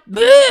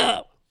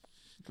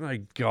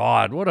 My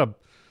God, what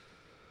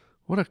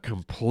a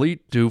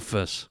complete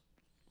doofus.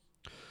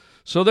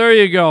 So there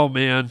you go,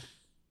 man.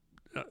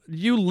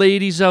 You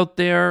ladies out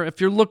there, if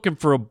you're looking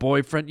for a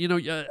boyfriend,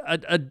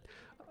 a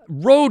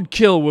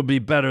roadkill would be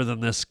better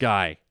than this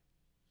guy.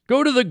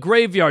 Go to the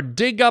graveyard,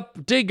 dig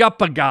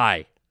up a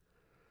guy.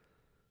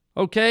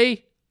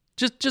 Okay?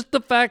 Just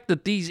the fact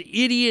that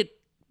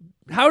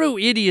how do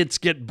idiots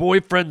get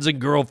boyfriends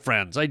and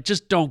girlfriends? I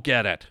just don't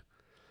get it.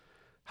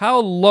 How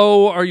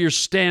low are your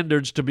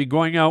standards to be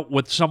going out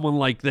with someone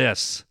like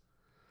this?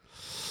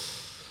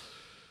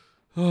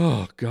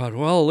 Oh, God.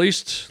 Well,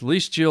 at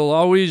least you'll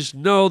always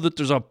know that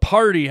there's a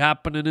party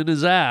happening in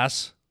his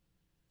ass.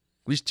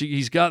 At least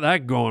he's got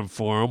that going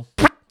for him. One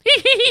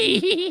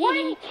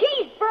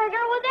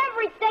cheeseburger with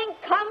everything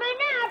coming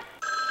up.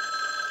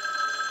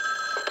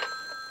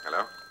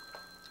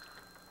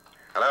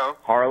 Hello?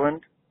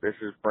 Harland, this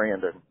is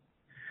Brandon.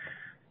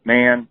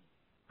 Man,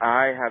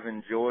 I have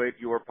enjoyed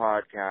your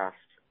podcast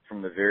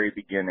from the very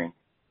beginning.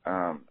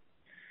 The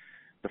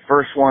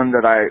first one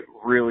that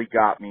really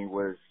got me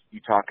was you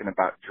talking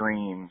about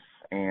dreams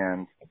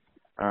and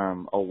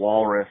a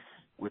walrus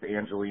with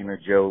Angelina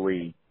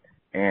Jolie.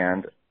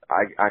 And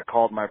I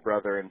called my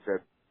brother and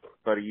said,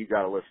 buddy, you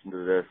got to listen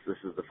to this. This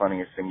is the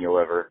funniest thing you'll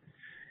ever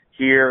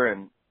hear.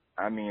 And,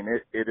 I mean,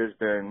 it has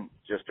been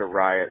just a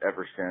riot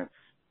ever since.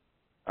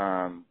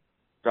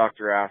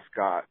 Dr.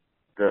 Ascot,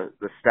 the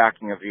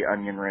Stacking of the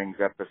Onion Rings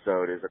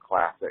episode is a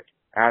classic,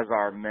 as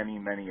are many,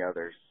 many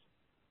others.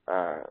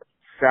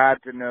 Sad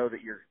to know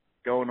that you're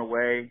going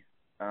away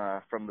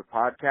from the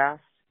podcast,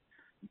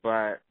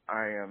 but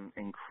I am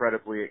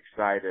incredibly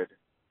excited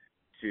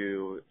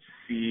to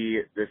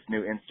see this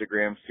new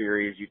Instagram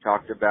series you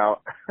talked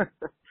about. It's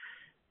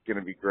going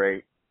to be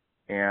great.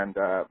 And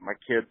my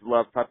kids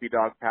love Puppy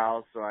Dog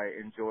Pals, so I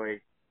enjoy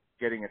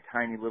getting a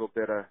tiny little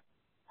bit of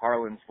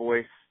Harlan's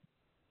voice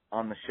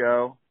on the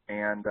show.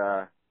 And,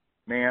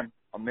 man,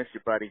 I'll miss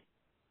you, buddy.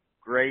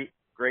 Great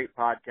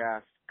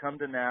podcast. Come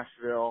to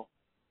Nashville.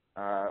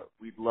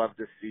 We'd love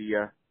to see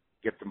you.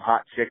 Get some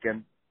hot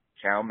chicken.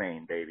 Chow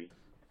mein, baby.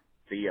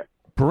 See ya.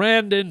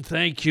 Brandon,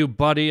 thank you,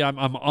 buddy.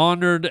 I'm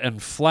honored and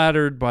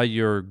flattered by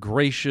your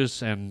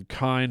gracious and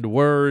kind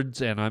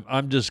words, and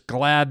I'm just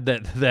glad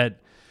that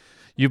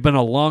you've been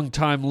a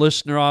long-time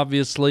listener,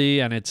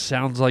 obviously, and it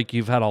sounds like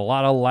you've had a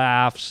lot of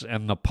laughs,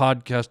 and the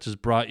podcast has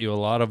brought you a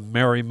lot of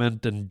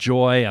merriment and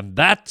joy, and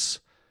that's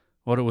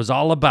what it was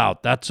all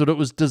about. That's what it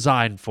was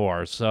designed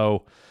for.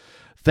 So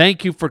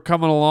thank you for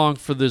coming along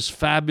for this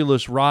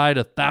fabulous ride,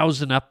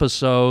 1,000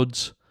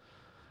 episodes.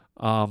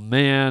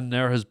 Man,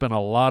 there has been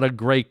a lot of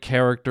great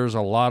characters,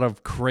 a lot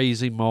of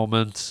crazy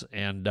moments,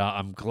 and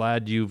I'm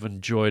glad you've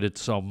enjoyed it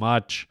so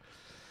much.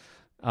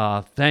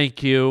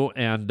 Thank you,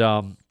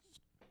 and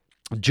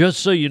just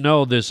so you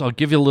know this, I'll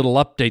give you a little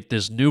update,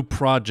 this new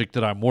project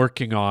that I'm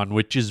working on,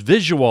 which is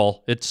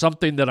visual. It's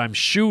something that I'm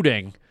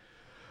shooting,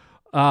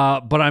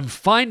 but I'm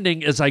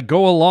finding as I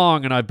go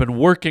along, and I've been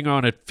working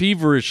on it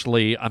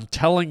feverishly, I'm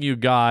telling you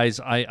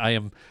guys,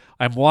 I'm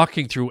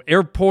walking through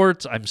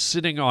airports, I'm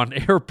sitting on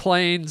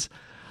airplanes,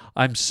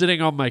 I'm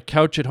sitting on my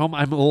couch at home,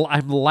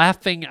 I'm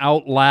laughing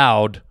out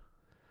loud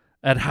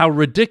at how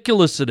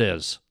ridiculous it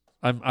is.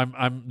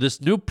 I'm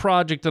this new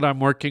project that I'm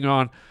working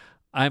on,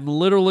 I'm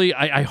literally,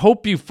 I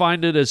hope you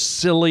find it as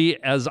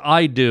silly as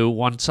I do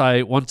once I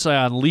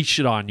unleash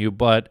it on you,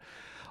 but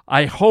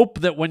I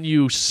hope that when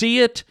you see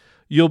it,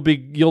 you'll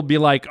be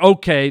like,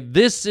 okay,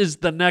 this is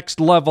the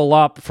next level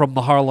up from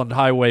the Harland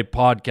Highway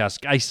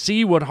podcast. I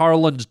see what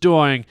Harland's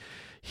doing.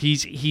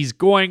 He's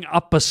going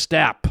up a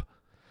step.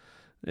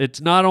 It's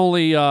not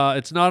only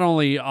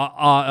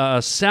a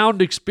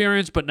sound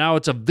experience, but now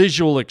it's a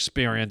visual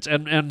experience.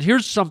 And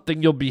here's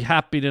something you'll be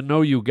happy to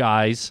know, you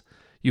guys,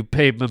 you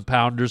Pavement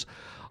Pounders.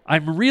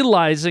 I'm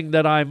realizing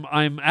that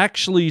I'm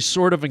actually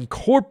sort of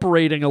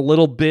incorporating a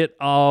little bit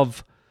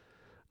of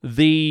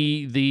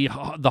the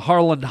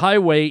Harland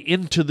Highway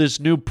into this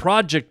new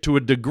project to a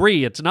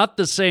degree. It's not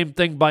the same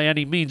thing by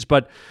any means,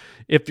 but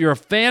if you're a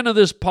fan of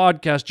this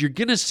podcast, you're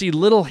going to see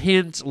little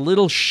hints,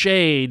 little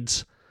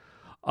shades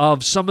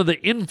of some of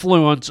the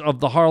influence of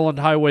the Harland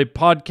Highway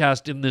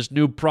podcast in this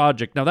new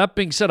project. Now, that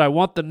being said, I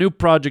want the new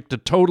project to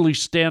totally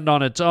stand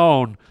on its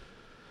own.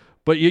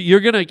 But you're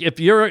gonna, if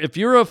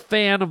you're a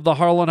fan of the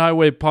Harland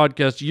Highway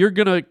podcast, you're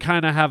gonna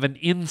kind of have an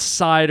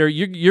insider.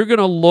 You're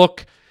gonna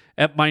look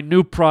at my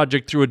new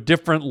project through a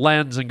different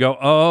lens and go,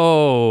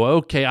 oh,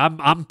 okay,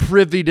 I'm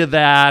privy to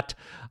that.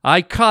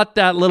 I caught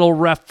that little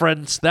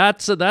reference.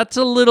 That's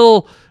a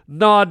little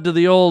nod to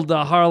the old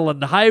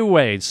Harland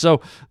Highway.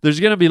 So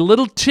there's going to be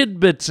little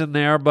tidbits in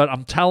there, but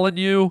I'm telling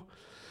you,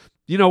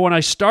 when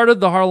I started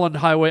the Harland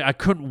Highway, I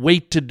couldn't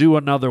wait to do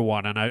another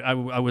one, and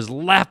I was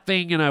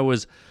laughing, and I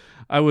was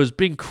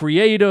being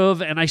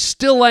creative, and I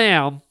still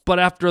am. But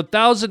after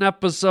 1,000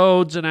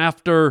 episodes, and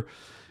after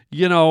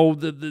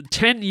the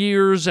 10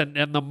 years,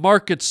 and the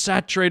market's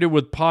saturated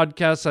with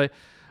podcasts,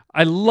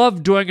 I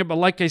love doing it, but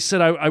like I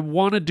said, I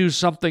want to do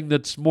something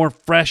that's more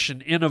fresh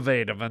and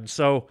innovative. And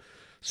so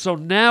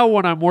now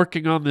when I'm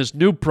working on this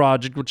new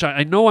project, which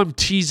I know I'm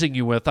teasing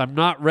you with, I'm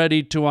not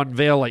ready to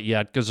unveil it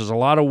yet because there's a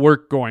lot of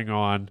work going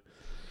on.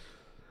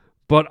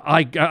 But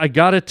I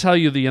got to tell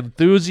you, the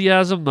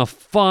enthusiasm, the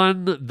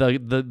fun,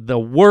 the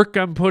work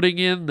I'm putting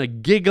in, the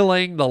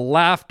giggling, the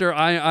laughter,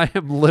 I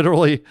am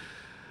loving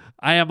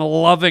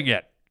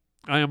it.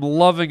 I am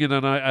loving it,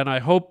 and I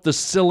hope the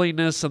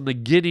silliness and the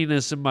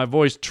giddiness in my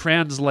voice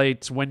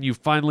translates when you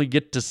finally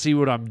get to see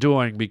what I'm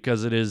doing,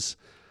 because it is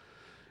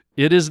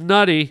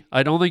nutty.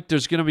 I don't think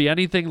there's going to be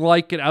anything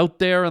like it out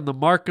there in the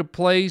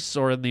marketplace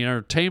or in the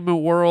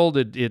entertainment world.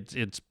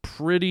 It's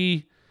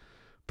pretty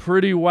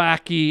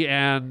wacky,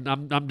 and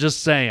I'm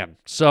just saying.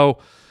 So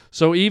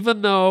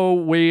even though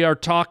we are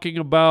talking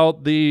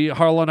about the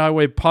Harland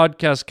Highway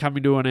podcast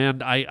coming to an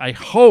end,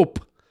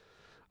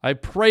 I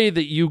pray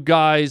that you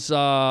guys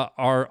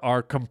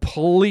are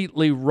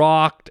completely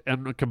rocked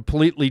and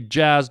completely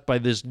jazzed by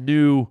this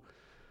new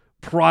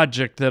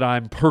project that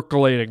I'm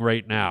percolating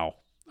right now.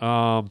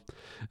 And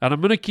I'm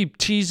going to keep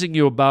teasing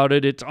you about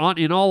it.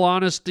 In all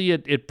honesty,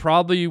 it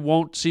probably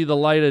won't see the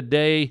light of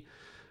day.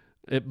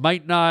 It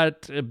might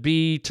not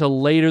be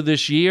till later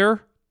this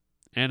year,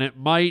 and it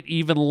might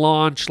even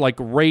launch like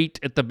right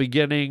at the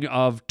beginning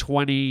of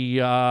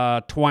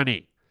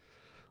 2020,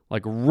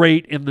 like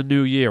right in the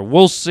new year.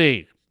 We'll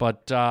see.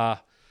 But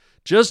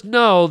just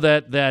know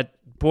that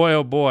boy,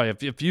 oh boy,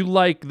 if you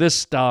like this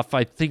stuff,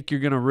 I think you're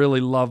going to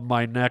really love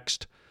my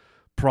next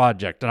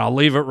project. And I'll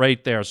leave it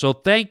right there. So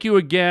thank you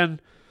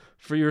again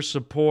for your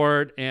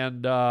support.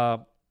 And I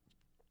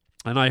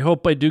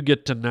hope I do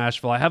get to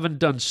Nashville. I haven't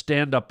done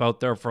stand-up out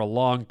there for a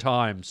long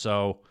time,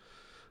 so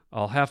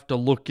I'll have to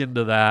look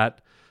into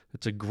that.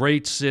 It's a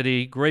great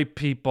city, great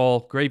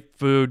people, great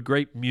food,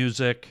 great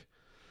music.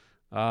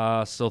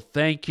 So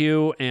thank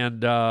you,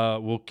 and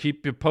we'll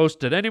keep you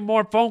posted. Any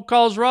more phone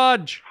calls,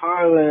 Raj?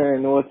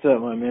 Harlan, what's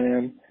up, my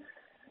man?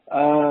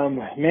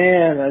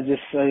 Man, I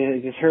just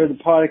heard the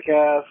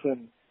podcast,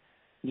 and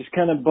just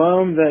kind of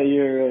bummed that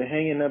you're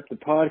hanging up the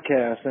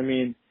podcast. I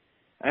mean,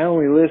 I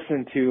only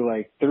listened to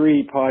like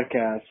 3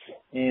 podcasts,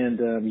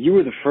 and you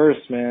were the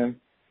first, man.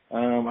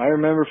 I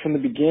remember from the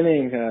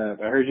beginning, I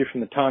heard you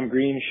from the Tom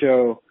Green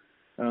show.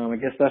 I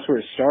guess that's where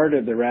it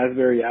started, the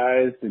Raspberry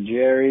Eyes, the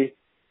Jerry.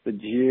 Dang,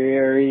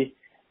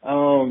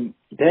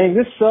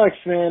 this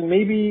sucks, man.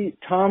 Maybe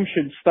Tom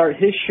should start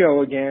his show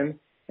again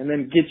and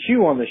then get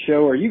you on the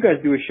show, or you guys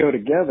do a show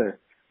together,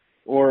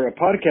 or a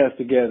podcast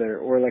together,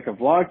 or like a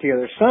vlog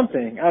together,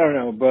 something. I don't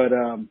know, but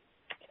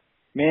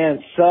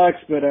man, sucks,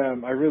 but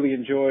I really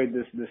enjoyed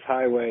this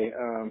highway.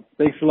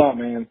 Thanks a lot,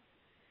 man.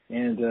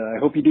 And I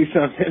hope you do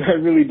something. I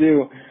really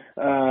do.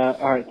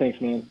 All right,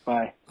 thanks, man.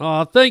 Bye.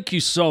 Oh, thank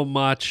you so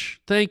much.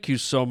 Thank you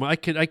so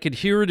much. I could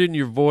hear it in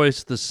your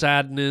voice, the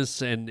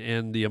sadness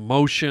and the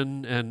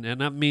emotion,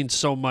 and that means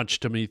so much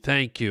to me.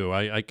 Thank you.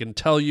 I can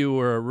tell you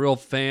were a real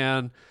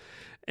fan.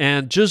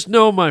 And just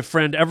know, my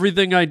friend,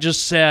 everything I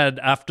just said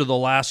after the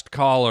last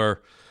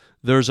caller,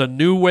 there's a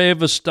new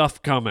wave of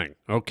stuff coming,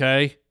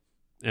 okay?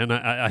 And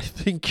I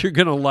think you're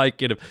going to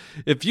like it.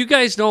 If you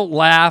guys don't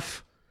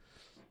laugh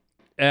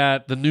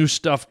at the new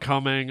stuff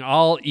coming,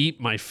 I'll eat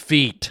my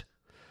feet.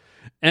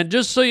 And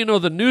just so you know,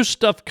 the new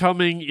stuff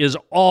coming is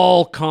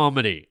all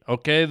comedy,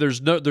 okay?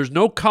 There's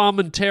no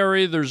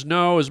commentary. There's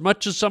no, as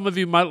much as some of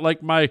you might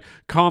like my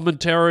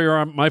commentary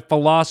or my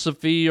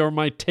philosophy or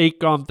my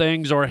take on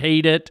things or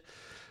hate it,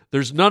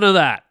 there's none of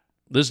that.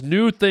 This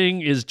new thing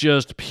is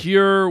just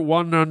pure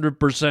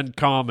 100%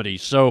 comedy.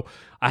 So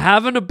I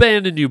haven't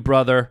abandoned you,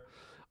 brother.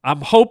 I'm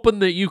hoping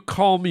that you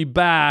call me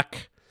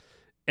back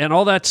and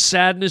all that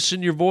sadness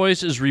in your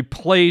voice is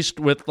replaced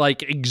with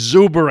like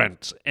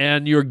exuberance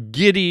and you're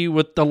giddy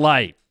with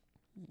delight.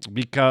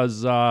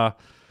 Because I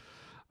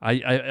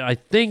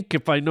think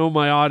if I know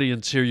my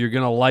audience here, you're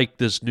going to like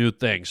this new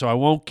thing. So I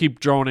won't keep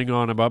droning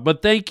on about it.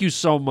 But thank you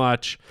so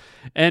much.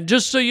 And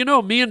just so you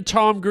know, me and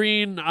Tom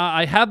Green,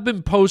 I have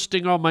been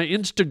posting on my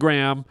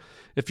Instagram.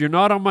 If you're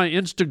not on my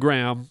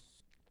Instagram,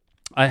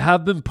 I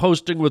have been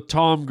posting with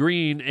Tom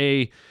Green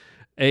a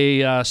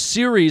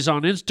series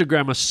on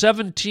Instagram, a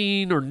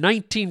 17 or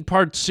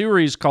 19-part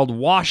series called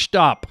Washed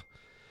Up.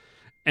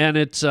 and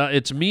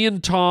it's me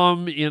and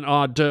Tom in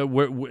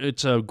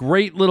it's a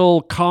great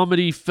little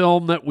comedy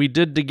film that we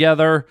did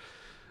together.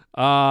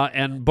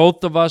 And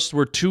both of us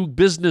were two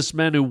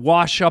businessmen who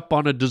wash up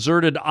on a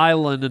deserted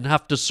island and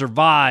have to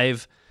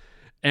survive,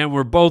 and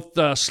we're both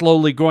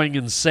slowly going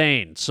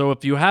insane. So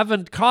if you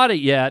haven't caught it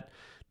yet,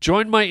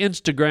 join my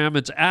Instagram.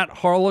 It's at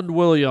Harland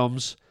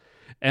Williams,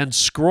 and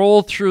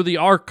scroll through the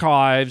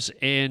archives,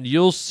 and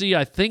you'll see,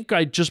 I think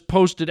I just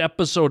posted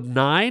episode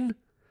 9.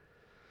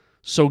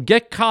 So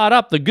get caught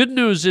up. The good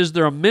news is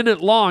they're a minute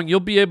long. You'll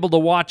be able to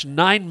watch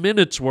 9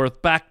 minutes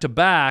worth back to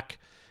back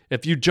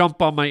if you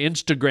jump on my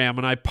Instagram.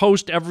 And I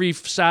post every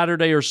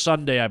Saturday or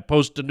Sunday. I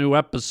post a new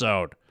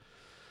episode.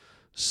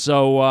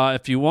 So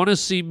if you want to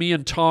see me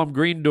and Tom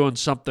Green doing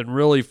something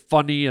really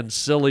funny and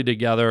silly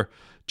together,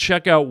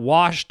 check out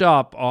Washed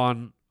Up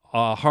on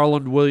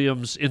Harland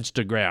Williams'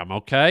 Instagram,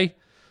 okay?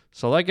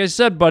 So like I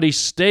said, buddy,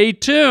 stay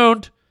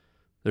tuned.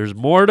 There's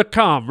more to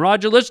come.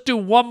 Roger, let's do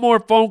one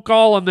more phone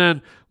call, and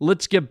then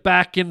let's get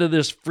back into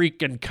this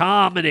freaking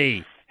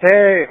comedy.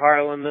 Hey,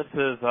 Harlan, this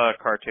is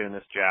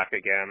Cartoonist Jack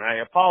again. I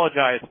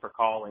apologize for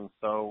calling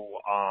so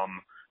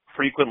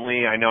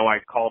frequently. I know I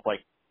called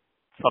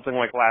something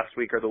like last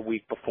week or the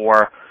week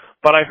before,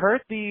 but I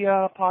heard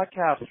the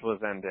podcast was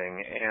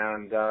ending,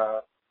 and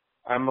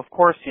I'm, of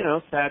course,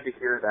 sad to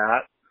hear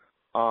that.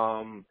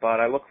 But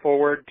I look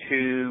forward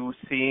to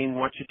seeing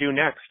what you do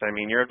next. I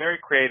mean, you're a very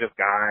creative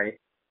guy,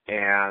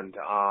 and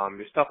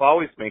your stuff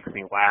always makes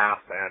me laugh,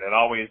 and it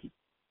always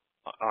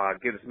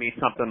gives me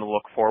something to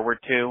look forward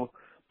to.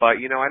 But,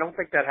 I don't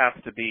think that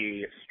has to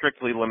be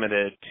strictly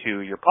limited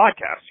to your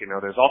podcast.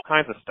 There's all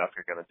kinds of stuff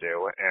you're going to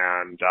do,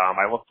 and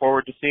I look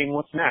forward to seeing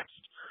what's next.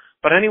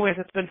 But anyways,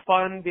 it's been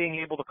fun being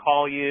able to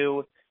call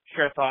you,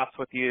 share thoughts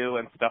with you,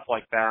 and stuff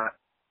like that.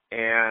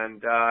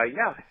 And,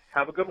 yeah,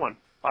 have a good one.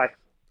 Bye.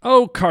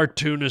 Oh,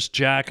 Cartoonist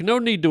Jack, no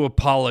need to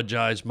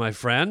apologize, my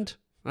friend.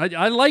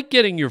 I like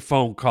getting your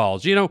phone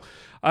calls.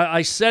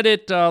 I said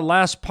it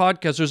last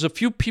podcast. There's a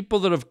few people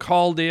that have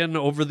called in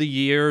over the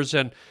years,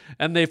 and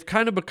they've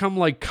kind of become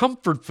like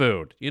comfort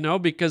food,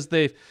 because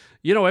they've,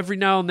 every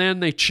now and then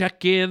they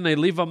check in, they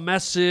leave a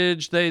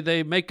message,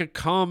 they make a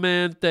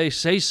comment, they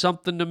say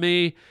something to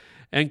me.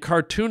 And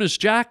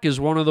Cartoonist Jack is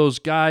one of those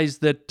guys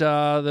that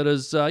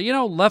has,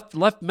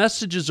 left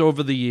messages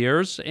over the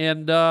years,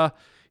 and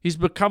he's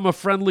become a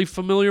friendly,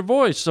 familiar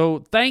voice.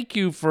 So thank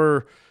you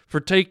for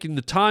taking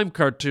the time,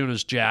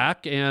 Cartoonist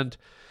Jack, and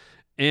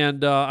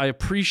I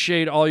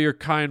appreciate all your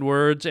kind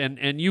words,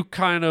 and you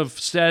kind of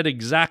said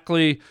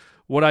exactly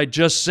what I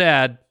just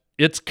said.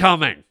 It's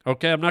coming,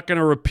 okay? I'm not going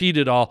to repeat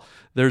it all.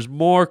 There's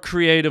more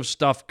creative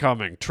stuff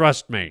coming.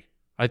 Trust me.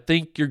 I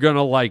think you're going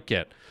to like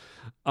it.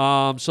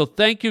 So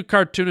thank you,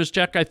 Cartoonist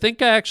Jack. I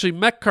think I actually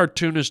met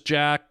Cartoonist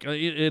Jack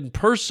in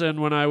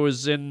person when I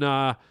was in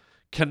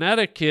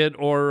Connecticut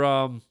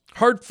or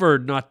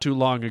Hartford not too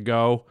long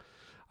ago.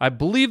 I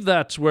believe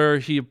that's where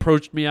he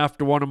approached me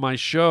after one of my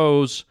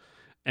shows.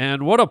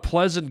 And what a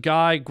pleasant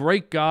guy,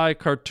 great guy,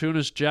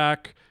 Cartoonist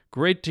Jack.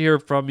 Great to hear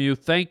from you.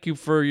 Thank you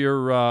for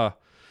your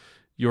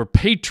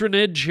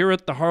patronage here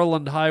at the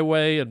Harland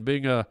Highway and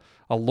being a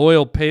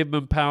loyal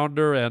Pavement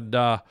Pounder. And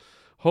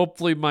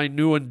hopefully my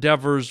new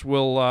endeavors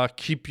will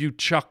keep you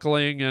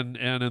chuckling and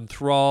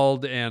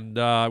enthralled, and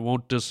I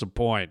won't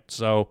disappoint.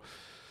 So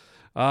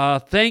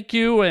thank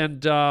you,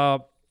 and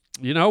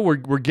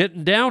we're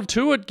getting down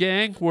to it,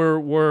 gang.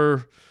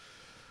 We're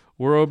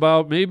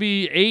about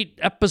maybe 8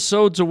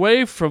 episodes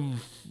away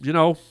from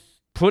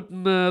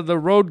putting the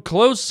road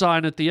closed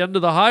sign at the end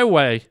of the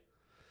highway.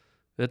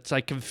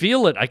 I can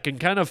feel it. I can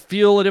kind of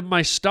feel it in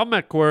my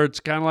stomach, where it's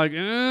kind of like,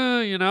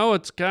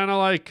 it's kind of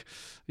like,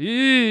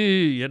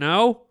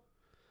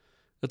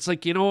 It's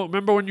like,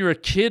 remember when you were a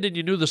kid and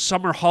you knew the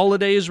summer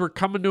holidays were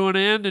coming to an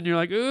end, and you're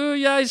like, oh,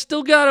 yeah, I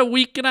still got a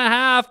week and a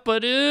half,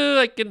 but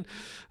I can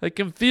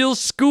feel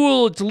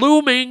school. It's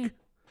looming.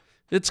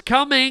 It's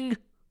coming.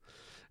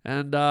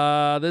 And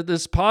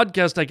this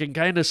podcast, I can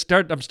kind of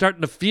I'm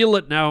starting to feel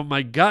it now in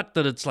my gut,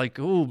 that it's like,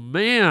 oh,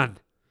 man.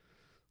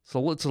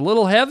 So it's a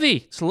little heavy.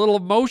 It's a little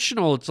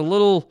emotional. It's a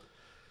little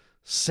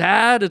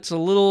sad. It's a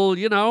little,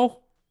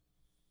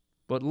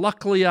 But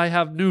luckily I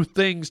have new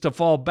things to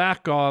fall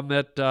back on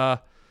that,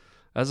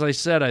 as I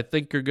said, I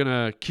think are going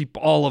to keep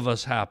all of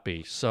us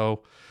happy.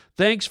 So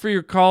thanks for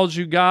your calls,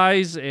 you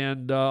guys,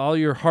 and all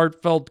your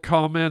heartfelt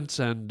comments,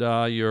 and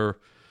your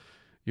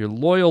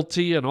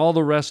loyalty and all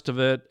the rest of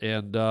it.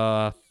 And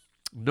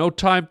no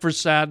time for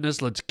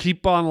sadness. Let's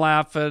keep on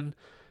laughing,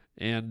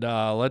 and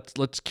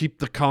let's keep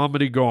the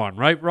comedy going.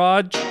 Right,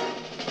 Raj?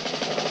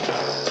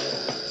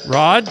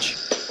 Raj?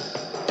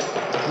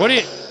 What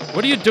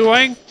are you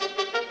doing?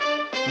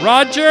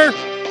 Roger?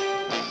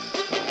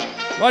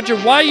 Roger,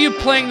 why are you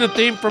playing the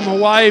theme from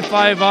Hawaii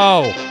Five-0?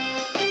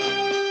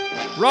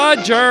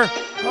 Roger!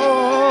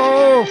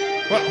 Oh!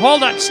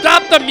 Hold on,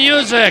 stop the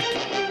music!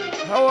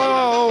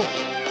 Hello?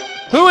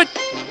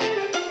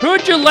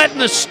 Who'd you let in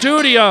the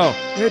studio?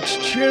 It's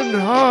Chin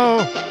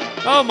Ho.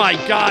 Oh my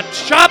God,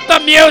 stop the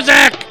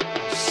music!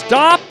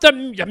 Stop the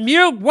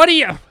mute!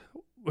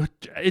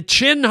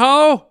 Chin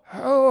Ho?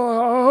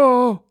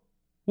 Hello.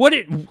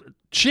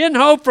 Chin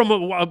Ho from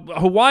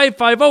Hawaii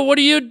Five-0, what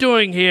are you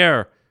doing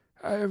here?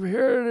 I'm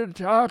here to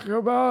talk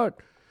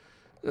about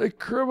the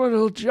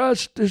criminal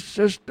justice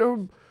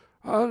system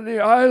on the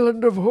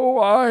island of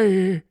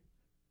Hawaii.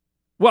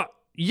 What?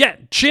 Yeah,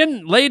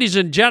 Chin, ladies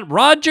and gentlemen.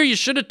 Roger, you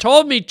should have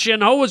told me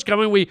Chin Ho was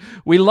coming.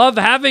 We love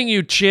having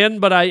you, Chin,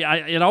 but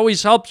it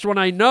always helps when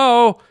I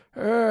know.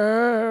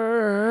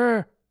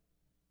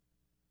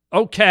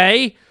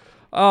 Okay.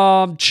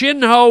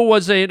 Chin Ho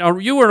was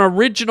you were an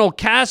original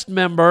cast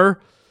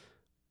member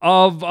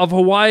of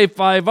Hawaii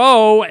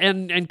Five-0,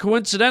 and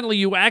coincidentally,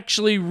 you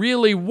actually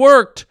really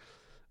worked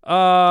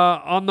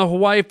on the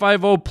Hawaii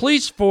Five-0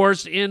 police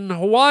force in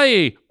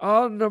Hawaii.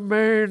 On the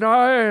main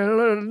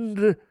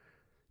island.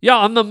 Yeah,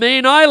 on the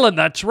main island,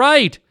 that's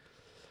right.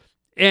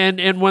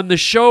 And when the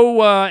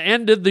show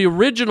ended, the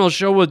original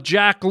show with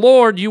Jack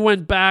Lord, you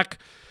went back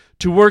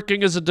to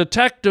working as a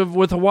detective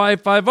with Hawaii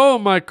Five-0,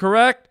 am I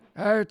correct?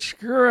 That's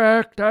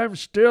correct. I'm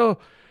still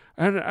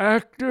an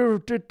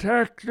active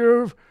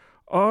detective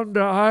on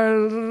the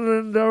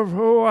island of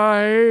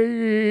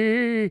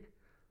Hawaii.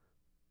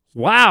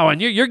 Wow, and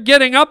you're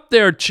getting up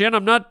there, Chin.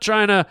 I'm not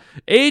trying to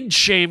age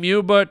shame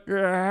you, but...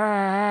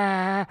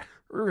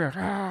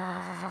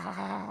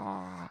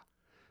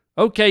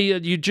 Okay,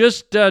 you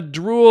just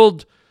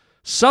drooled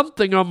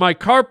something on my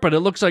carpet.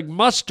 It looks like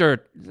mustard.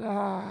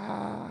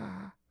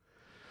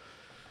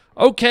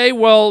 Okay,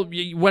 well,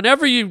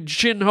 whenever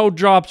Chin Ho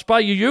drops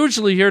by, you're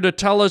usually here to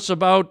tell us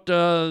about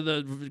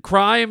the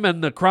crime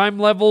and the crime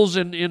levels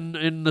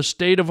in the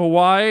state of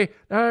Hawaii.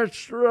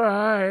 That's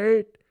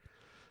right.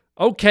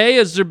 Okay,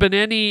 has there been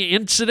any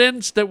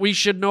incidents that we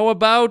should know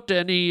about?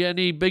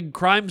 Any big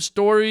crime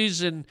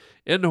stories in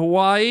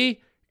Hawaii?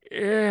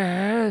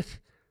 Yes.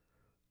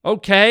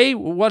 Okay,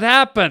 what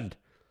happened?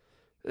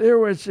 There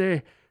was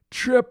a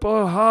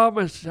triple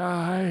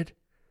homicide.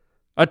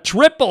 A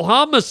triple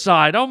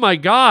homicide? Oh, my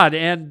God.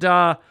 And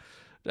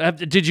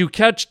did you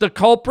catch the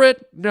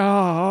culprit?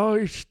 No,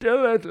 he's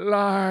still at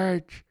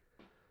large.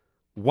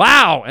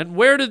 Wow. And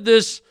where did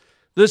this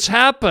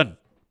happen?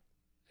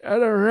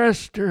 At a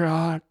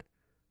restaurant.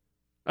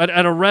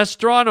 At a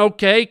restaurant?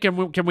 Okay.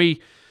 Can we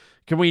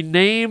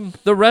name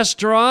the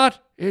restaurant?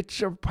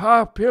 It's a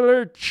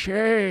popular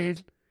chain.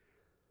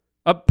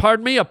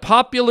 Pardon me? A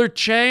popular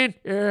chain?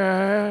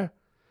 Yeah.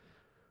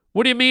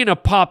 What do you mean a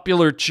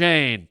popular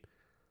chain?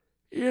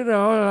 You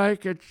know,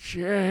 like a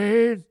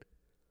chain.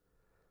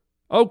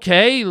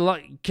 Okay,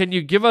 can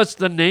you give us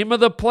the name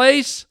of the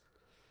place?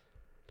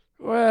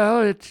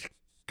 Well, it's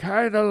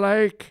kind of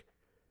like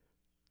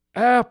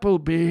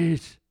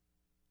Applebee's.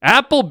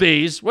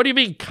 Applebee's? What do you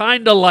mean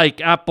kind of like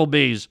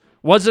Applebee's?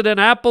 Was it an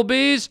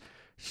Applebee's?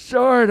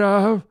 Sort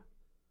of.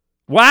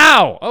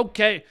 Wow,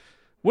 okay.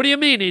 What do you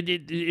mean?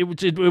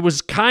 It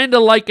was kind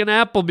of like an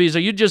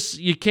Applebee's.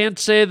 You can't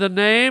say the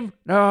name?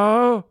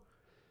 No.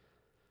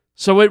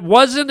 So it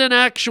wasn't an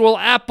actual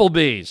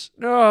Applebee's?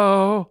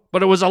 No.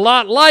 But it was a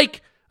lot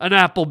like an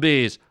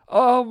Applebee's?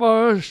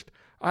 Almost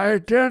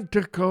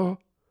identical.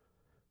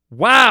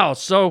 Wow,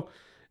 so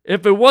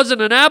if it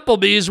wasn't an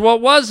Applebee's, what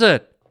was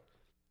it?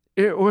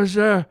 It was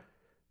a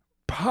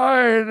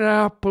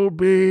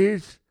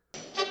Pineapplebee's.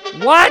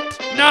 What?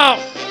 No.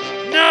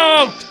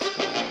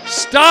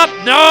 Stop.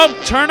 No.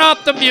 Turn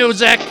off the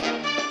music.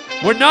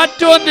 We're not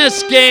doing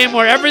this game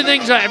where every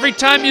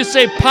time you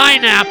say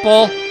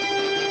pineapple,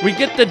 we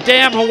get the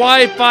damn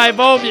Hawaii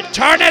Five-0.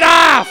 Turn it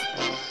off.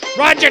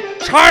 Roger,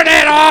 turn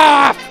it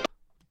off.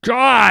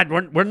 God,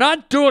 we're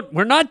not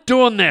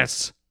doing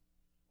this.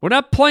 We're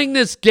not playing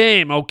this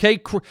game,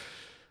 okay?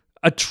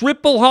 A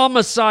triple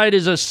homicide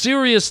is a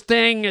serious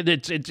thing.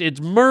 It's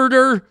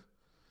murder.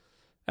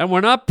 And we're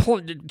not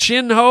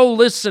Chin Ho,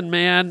 listen,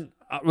 man,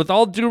 with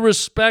all due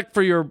respect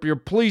for your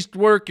police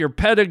work, your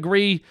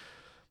pedigree,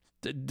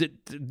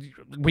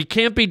 we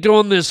can't be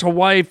doing this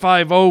Hawaii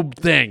Five-0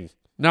 thing.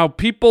 Now,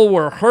 people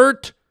were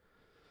hurt.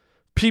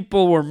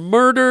 People were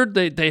murdered.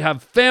 They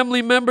have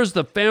family members.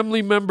 The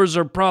family members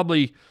are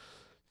probably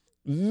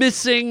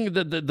missing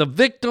the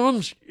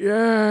victims.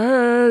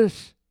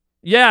 Yes.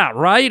 Yeah,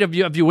 right? Have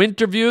you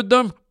interviewed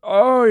them?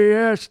 Oh,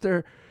 yes.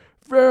 They're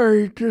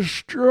very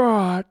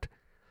distraught.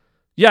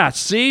 Yeah,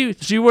 see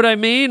what I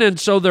mean? And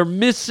so they're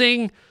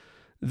missing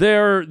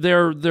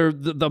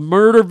the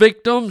murder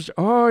victims.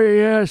 Oh,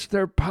 yes,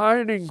 they're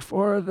pining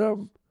for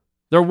them.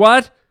 They're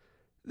what?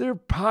 They're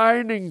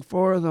pining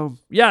for them.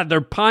 Yeah,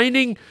 they're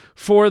pining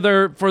for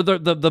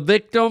the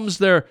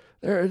victims.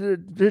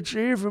 It's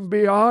even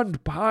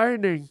beyond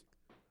pining.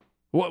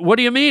 What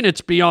do you mean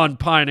it's beyond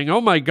pining? Oh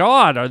my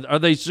God, are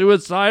they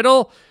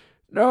suicidal?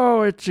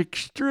 No, it's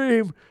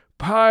extreme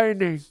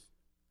pining.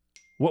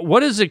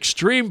 What is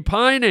extreme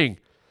pining?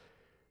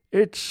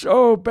 It's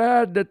so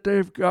bad that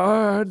they've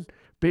gone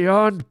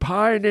beyond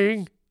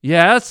pining.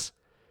 Yes.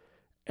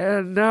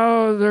 And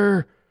now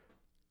they're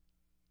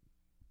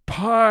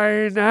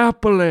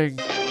pineappling.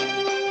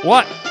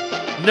 What?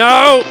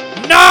 No!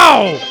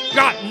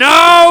 God,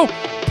 no!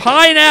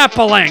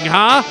 Pineappling,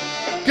 huh?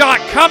 God,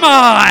 come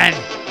on!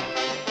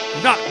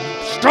 No,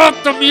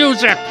 stop the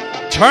music.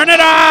 Turn it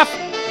off.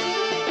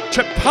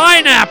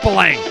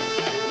 Pineappling.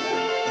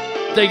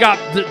 They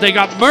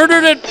got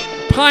murdered at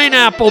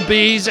Pineapple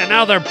Bees, and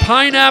now they're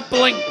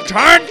pineappling.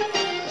 Turn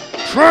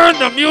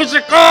the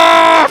music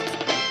off.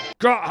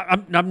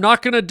 I'm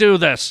not going to do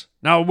this.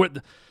 Now, we're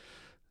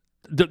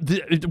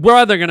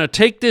either going to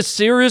take this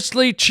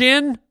seriously,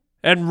 Chin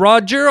and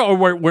Roger, or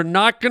we're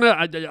not going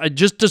to. I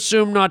just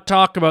assume not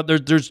talk about.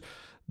 There's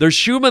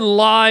human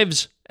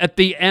lives at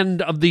the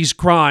end of these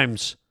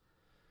crimes.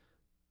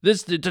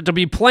 This to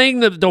be playing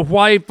the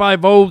Hawaii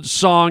 5-0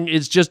 song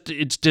is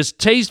it's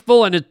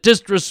distasteful and it's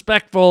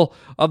disrespectful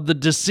of the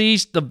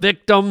deceased, the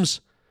victims.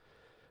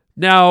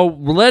 Now,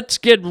 let's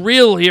get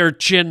real here,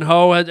 Chin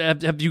Ho.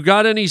 Have you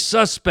got any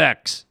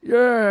suspects?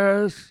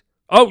 Yes.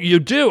 Oh, you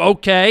do?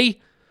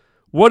 Okay.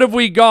 What have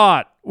we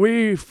got?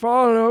 We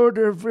followed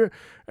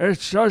a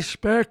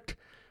suspect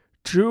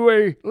to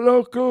a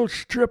local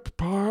strip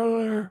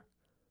parlor.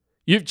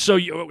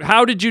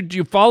 How did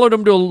you followed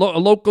him to a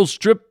local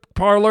strip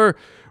parlor?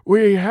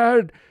 We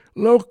had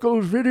local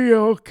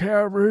video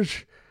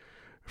cameras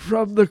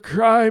from the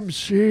crime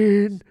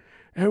scene,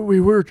 and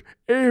we were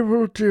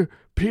able to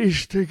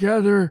piece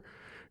together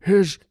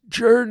his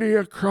journey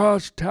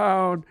across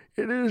town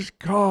in his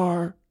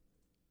car.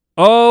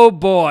 Oh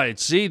boy,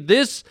 see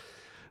this.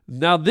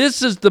 Now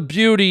this is the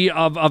beauty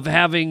of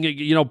having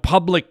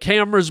public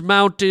cameras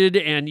mounted,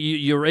 and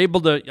you're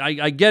able to.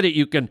 I get it.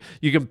 You can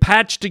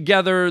patch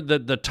together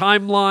the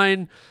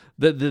timeline,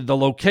 the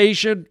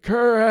location.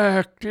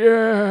 Correct.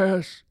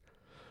 Yes.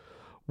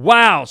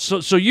 Wow.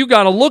 So you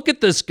got to look at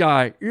this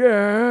guy.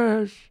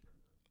 Yes.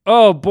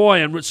 Oh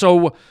boy. And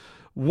so,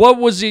 what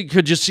was he?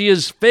 Could you see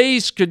his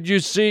face? Could you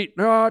see?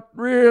 Not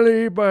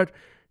really, but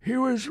he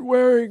was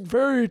wearing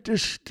very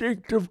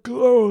distinctive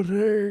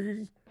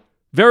clothing.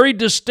 Very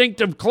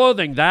distinctive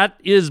clothing. That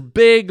is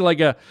big, like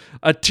a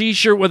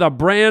T-shirt with a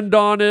brand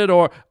on it,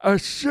 or a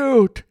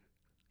suit.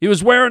 He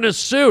was wearing a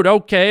suit.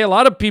 Okay, a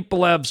lot of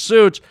people have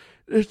suits.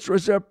 This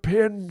was a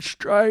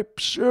pinstripe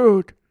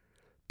suit.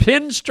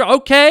 Pinstripe?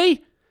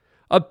 Okay.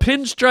 A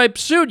pinstripe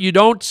suit. You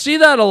don't see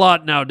that a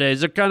lot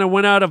nowadays. It kind of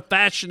went out of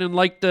fashion in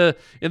the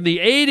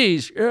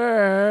 80s.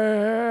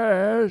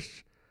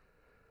 Yes.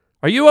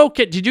 Are you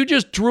okay? Did you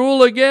just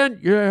drool again?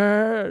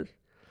 Yes.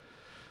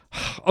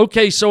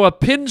 Okay, so a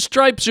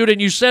pinstripe suit,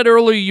 and you said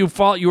earlier you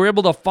were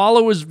able to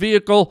follow his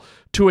vehicle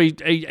to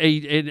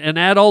an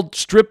adult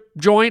strip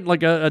joint,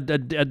 like a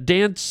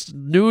dance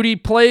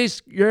nudie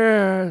place?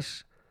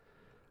 Yes.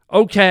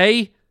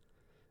 Okay.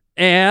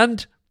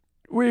 And?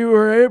 We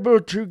were able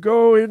to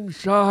go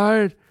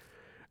inside,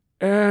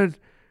 and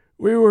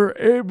we were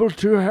able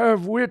to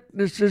have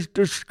witnesses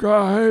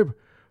describe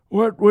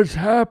what was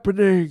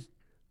happening.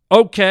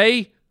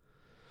 Okay.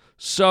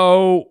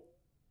 So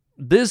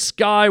this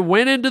guy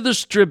went into the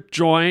strip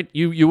joint.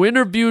 You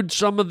interviewed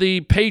some of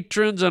the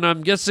patrons, and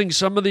I'm guessing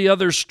some of the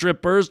other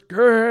strippers.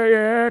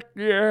 Correct,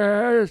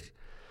 yes.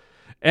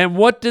 And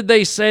what did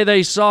they say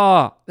they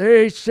saw?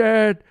 They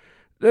said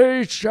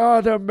they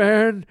saw the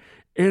man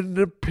in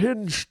the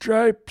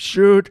pinstripe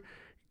suit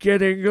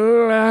getting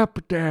lap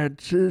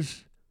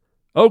dances.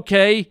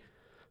 Okay.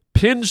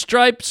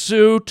 Pinstripe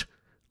suit,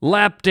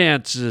 lap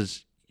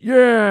dances.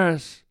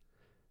 Yes.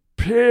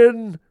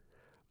 Pin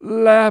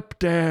lap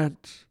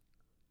dance.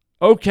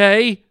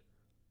 Okay.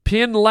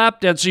 Pin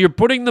lap dance. So you're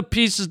putting the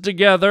pieces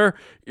together.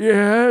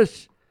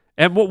 Yes.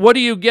 And what do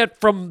you get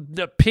from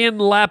the pin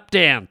lap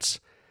dance?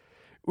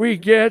 We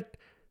get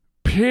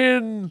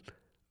pin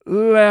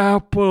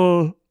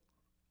lapple.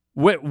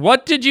 Wait,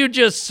 what did you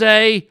just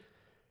say?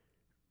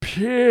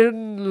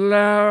 Pin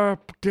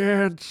lap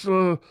dance.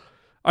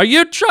 Are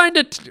you trying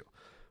to...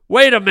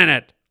 Wait a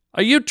minute.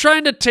 Are you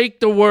trying to take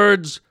the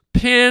words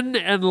pin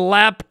and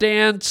lap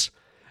dance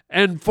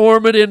and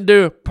form it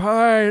into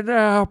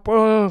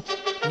pineapple?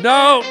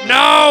 No,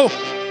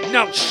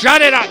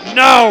 shut it up.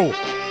 No.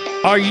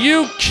 Are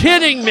you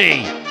kidding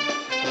me?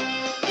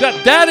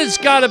 That has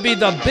got to be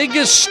the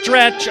biggest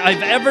stretch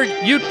I've ever...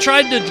 You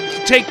tried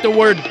to take the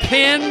word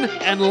pin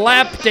and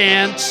lap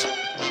dance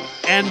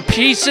and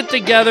piece it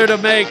together to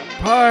make...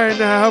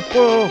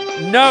 Pineapple.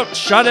 No,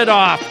 shut it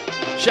off.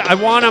 I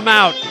want him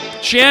out.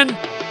 Chin,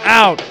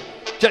 out.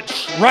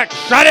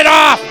 Shut it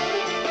off.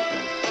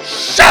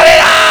 Shut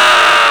it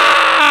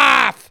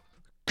off!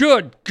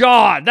 Good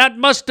God, that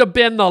must have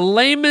been the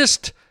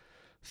lamest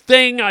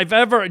thing I've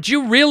ever... Did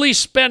you really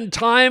spend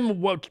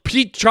time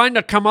trying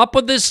to come up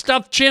with this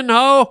stuff, Chin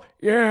Ho?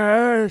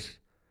 Yes.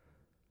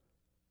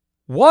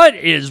 What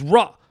is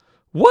wrong?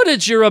 What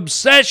is your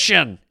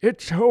obsession?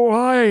 It's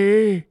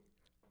Hawaii.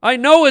 I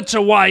know it's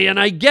Hawaii, and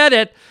I get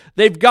it.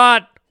 They've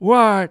got...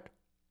 What?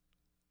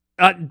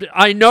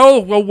 I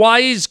know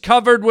Hawaii's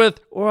covered with...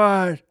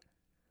 What?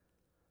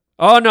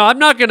 Oh, no, I'm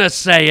not going to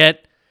say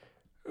it.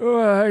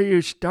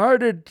 You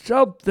started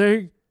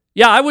something.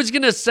 Yeah, I was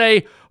going to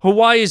say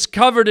Hawaii's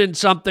covered in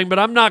something, but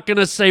I'm not going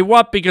to say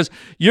what because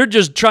you're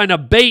just trying to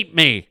bait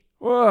me.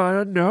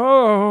 Well,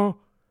 no.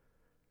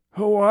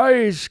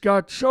 Hawaii's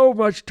got so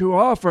much to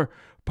offer.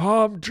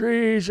 palm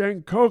trees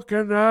and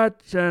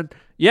coconuts and...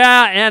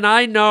 Yeah, and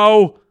I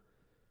know.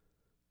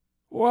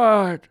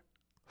 What?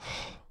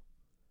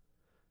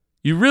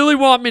 You really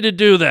want me to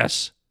do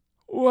this?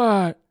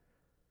 What?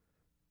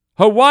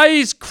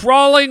 Hawaii's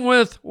crawling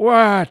with...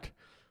 What?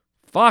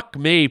 Fuck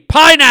me.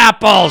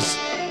 Pineapples!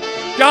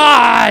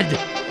 God!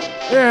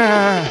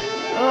 Yeah.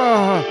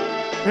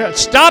 Oh. Yeah.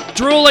 Stop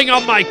drooling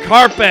on my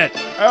carpet.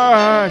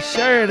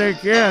 Say it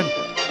again.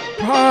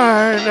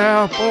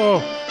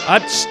 Pineapple.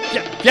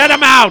 Get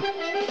him out.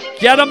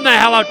 Get him the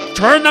hell out.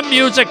 Turn the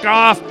music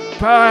off.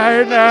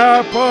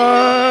 Pineapple.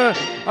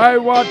 I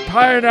want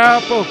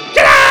pineapple.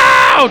 Get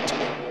out!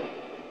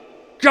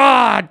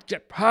 God.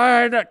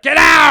 Get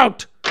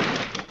out!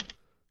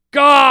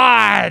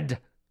 God!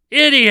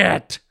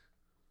 Idiot!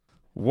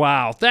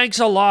 Wow. Thanks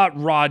a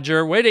lot,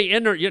 Roger. Way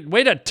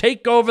to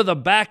take over the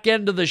back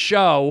end of the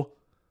show.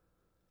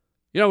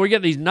 You know, we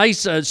get these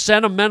nice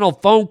sentimental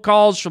phone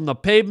calls from the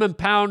Pavement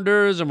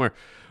Pounders, and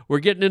we're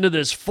getting into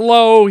this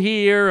flow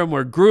here, and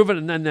we're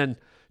grooving, and then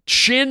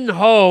Chin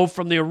Ho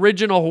from the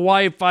original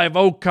Hawaii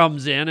Five-0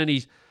 comes in,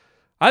 and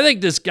I think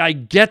this guy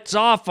gets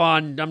off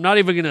on, I'm not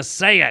even going to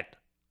say it.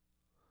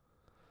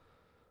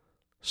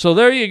 So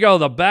there you go,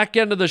 the back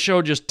end of the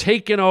show just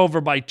taken over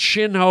by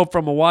Chin Ho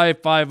from Hawaii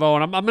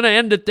Five-0, and I'm going to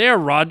end it there,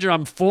 Roger.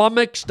 I'm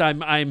flummoxed.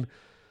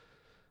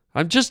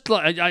 I'm just,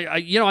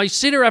 I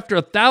sit here after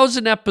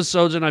 1,000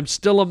 episodes, and I'm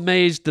still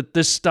amazed that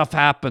this stuff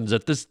happens.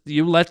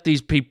 You let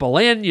these people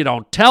in, you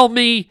don't tell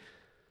me.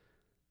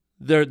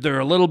 They're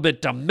a little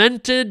bit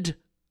demented.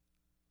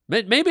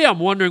 Maybe I'm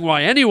wondering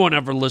why anyone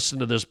ever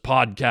listened to this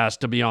podcast,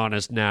 to be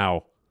honest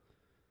now.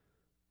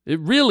 It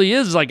really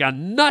is like a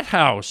nut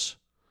house.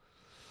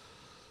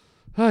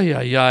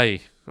 Ay.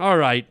 All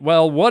right,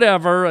 well,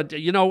 whatever.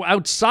 You know,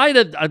 outside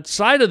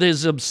of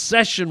his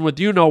obsession with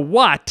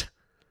you-know-what,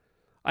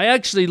 I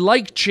actually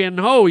like Chin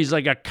Ho. He's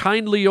like a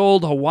kindly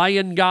old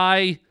Hawaiian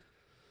guy.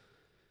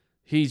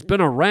 He's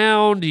been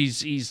around.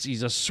 He's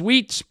a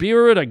sweet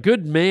spirit, a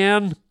good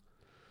man.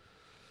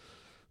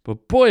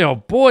 But boy, oh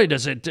boy,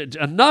 does it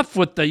enough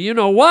with the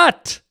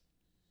you-know-what.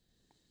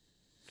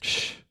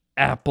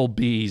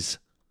 Applebee's.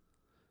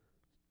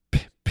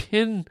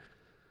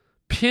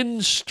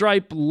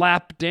 Pinstripe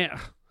lap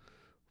dance.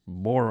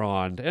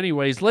 Moron.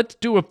 Anyways, let's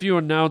do a few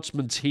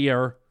announcements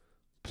here.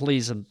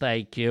 Please and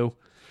thank you.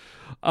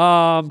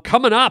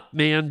 Coming up,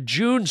 man,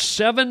 June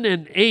 7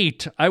 and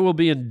 8, I will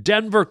be in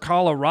Denver,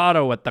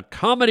 Colorado at the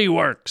Comedy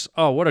Works.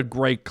 Oh, what a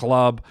great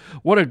club.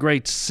 What a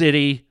great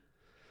city.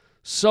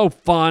 So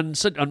fun.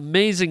 Such an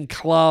amazing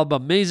club,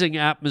 amazing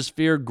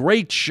atmosphere,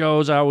 great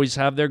shows I always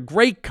have there,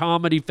 great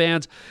comedy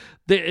fans.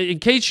 In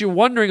case you're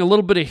wondering, a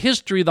little bit of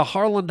history, the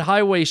Harland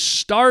Highway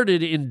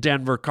started in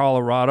Denver,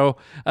 Colorado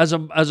as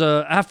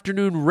a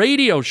afternoon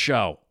radio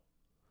show.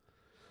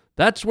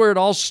 That's where it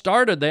all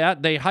started.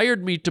 They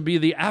hired me to be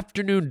the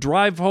afternoon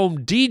drive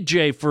home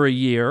DJ for a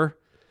year.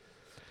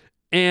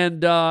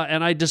 And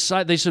I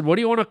decided, they said, what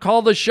do you want to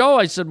call the show?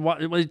 I said,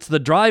 it's the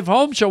drive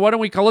home show. Why don't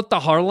we call it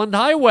the Harland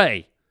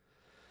Highway?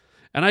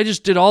 And I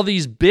just did all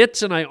these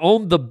bits, and I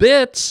owned the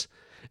bits.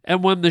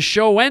 And when the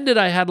show ended,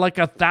 I had like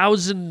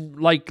 1,000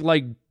 like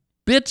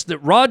bits that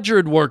Roger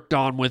had worked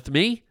on with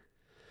me.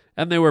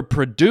 And they were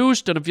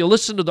produced. And if you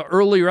listen to the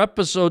earlier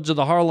episodes of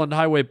the Harland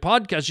Highway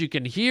podcast, you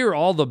can hear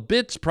all the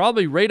bits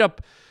probably right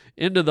up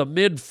into the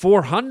mid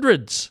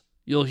 400s.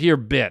 You'll hear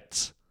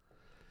bits.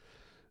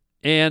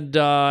 And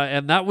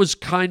that was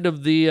kind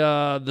of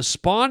the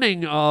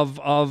spawning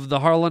of the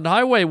Harland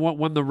Highway.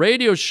 When the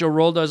radio show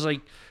rolled, I was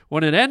like,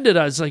 when it ended,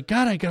 I was like,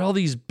 God, I got all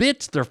these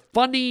bits. They're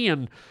funny,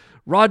 and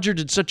Roger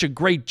did such a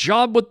great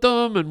job with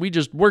them, and we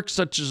just worked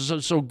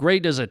so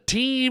great as a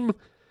team.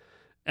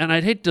 And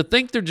I'd hate to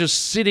think they're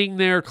just sitting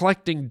there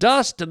collecting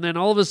dust, and then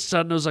all of a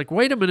sudden I was like,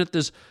 wait a minute,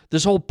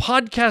 this whole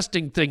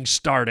podcasting thing's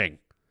starting.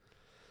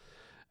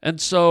 And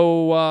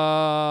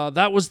so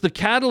that was the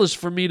catalyst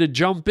for me to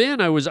jump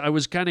in. I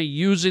was kind of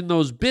using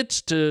those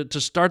bits to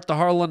start the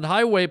Harland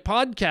Highway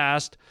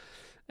podcast.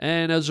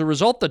 And as a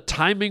result, the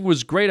timing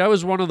was great. I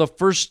was one of the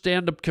first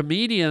stand-up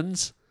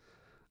comedians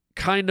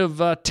kind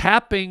of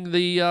tapping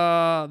the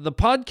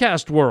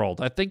podcast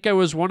world. I think I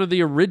was one of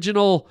the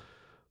original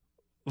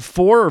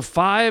 4 or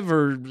 5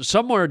 or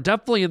somewhere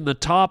definitely in the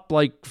top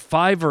like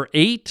 5 or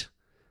 8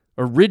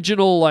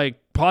 original like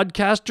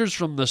podcasters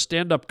from the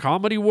stand-up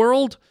comedy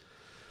world.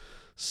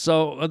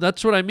 So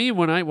that's what I mean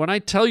when I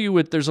tell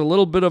you there's a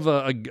little bit of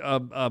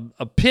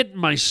a pit in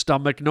my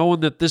stomach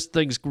knowing that this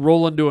thing's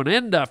rolling to an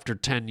end after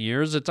 10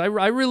 years. I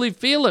really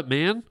feel it,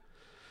 man.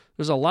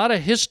 There's a lot of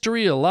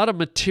history, a lot of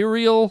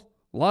material,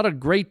 a lot of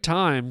great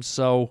times.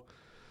 So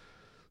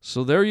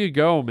there you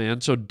go, man.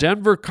 So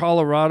Denver,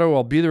 Colorado,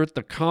 I'll be there at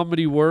the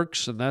Comedy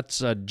Works, and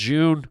that's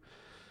June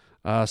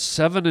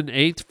 7 and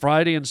 8,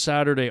 Friday and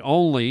Saturday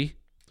only.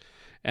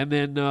 And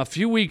then a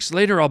few weeks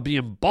later, I'll be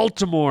in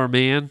Baltimore,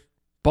 man.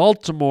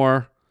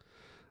 Baltimore.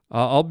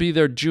 I'll be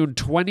there June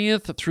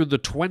 20th through the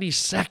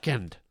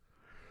 22nd.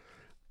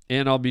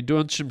 and I'll be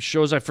doing some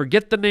shows. I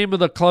forget the name of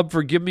the club.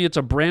 Forgive me. It's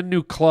a brand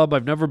new club.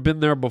 I've never been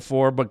there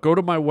before, but go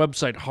to my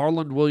website,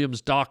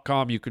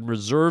 harlandwilliams.com. You can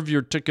reserve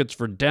your tickets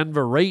for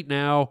Denver right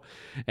now,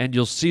 and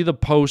you'll see the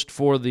post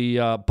for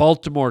the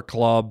Baltimore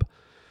club.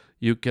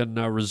 You can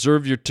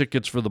reserve your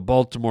tickets for the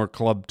Baltimore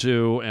club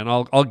too, and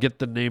I'll get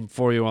the name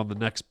for you on the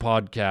next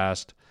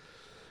podcast.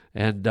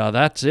 And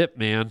that's it,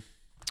 man.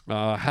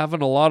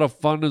 Having a lot of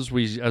fun as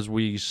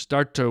we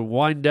start to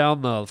wind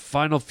down the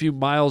final few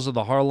miles of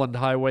the Harland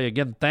Highway.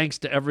 Again, thanks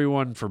to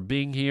everyone for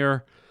being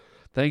here.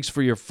 Thanks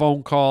for your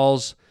phone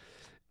calls.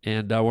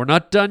 And we're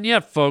not done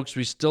yet, folks.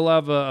 We still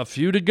have a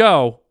few to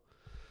go.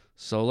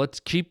 So let's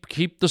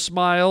keep the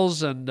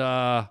smiles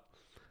and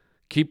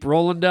keep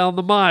rolling down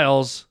the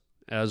miles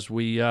as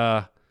we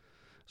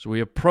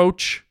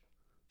approach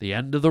the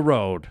end of the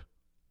road.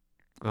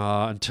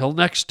 Until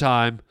next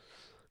time,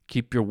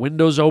 keep your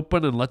windows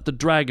open and let the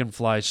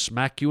dragonflies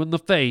smack you in the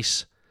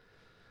face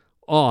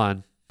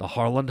on the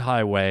Harland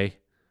Highway.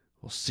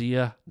 We'll see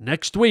you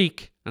next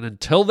week. And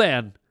until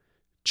then,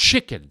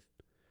 chicken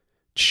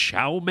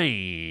chow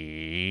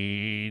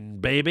mein,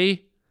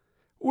 baby.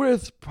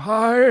 With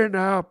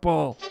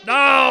pineapple.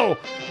 No!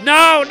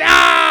 No!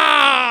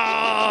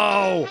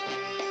 No!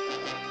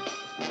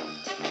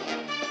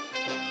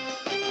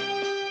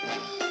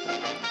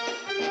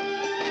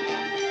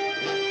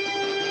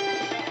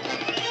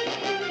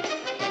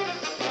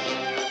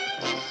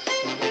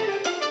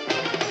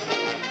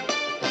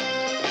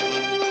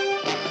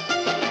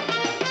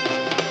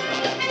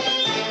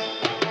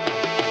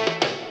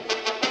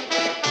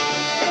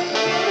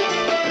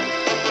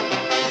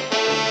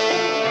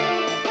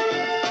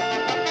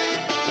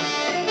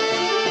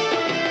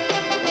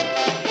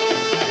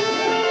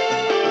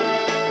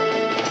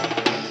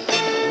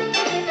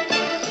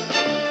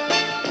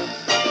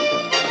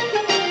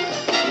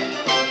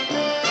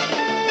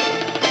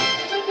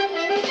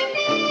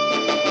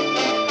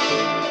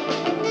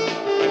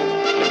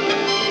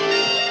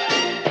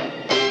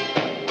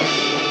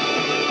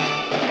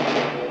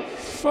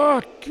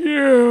 Fuck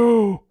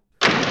you.